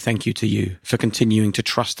say thank you to you for continuing to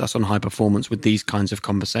trust us on High Performance with these kinds of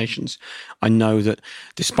conversations. I know that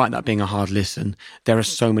despite that being a hard listen, there are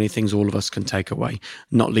so many things all of us can take away,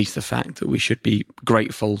 not least the fact that we should be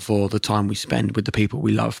grateful for the time we spend with the people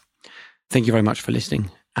we love. Thank you very much for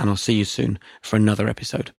listening, and I'll see you soon for another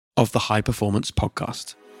episode of the High Performance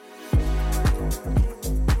Podcast.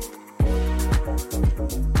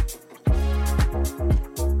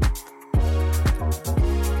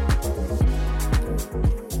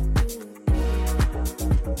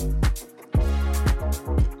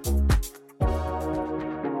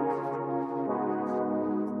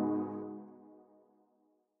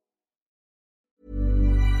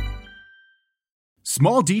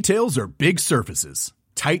 Small details are big surfaces.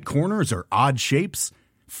 Tight corners are odd shapes.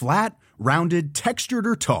 Flat, rounded, textured,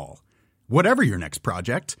 or tall. Whatever your next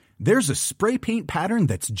project, there's a spray paint pattern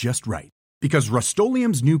that's just right. Because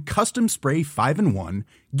Rust-Oleum's new Custom Spray 5-in-1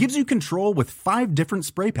 gives you control with 5 different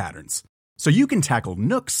spray patterns. So you can tackle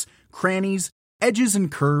nooks, crannies, edges, and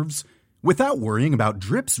curves without worrying about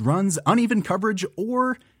drips, runs, uneven coverage,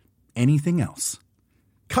 or anything else.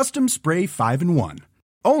 Custom Spray 5-in-1.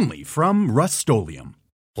 Only from Rust-Oleum.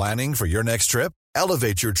 Planning for your next trip?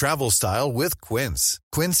 Elevate your travel style with Quince.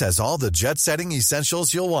 Quince has all the jet-setting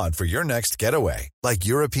essentials you'll want for your next getaway, like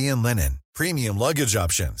European linen, premium luggage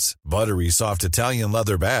options, buttery soft Italian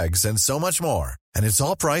leather bags, and so much more. And it's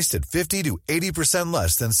all priced at 50 to 80%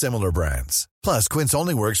 less than similar brands. Plus, Quince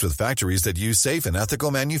only works with factories that use safe and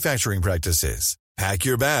ethical manufacturing practices. Pack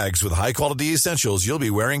your bags with high-quality essentials you'll be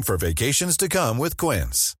wearing for vacations to come with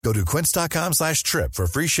Quince. Go to quince.com/trip for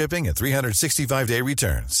free shipping and 365-day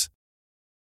returns.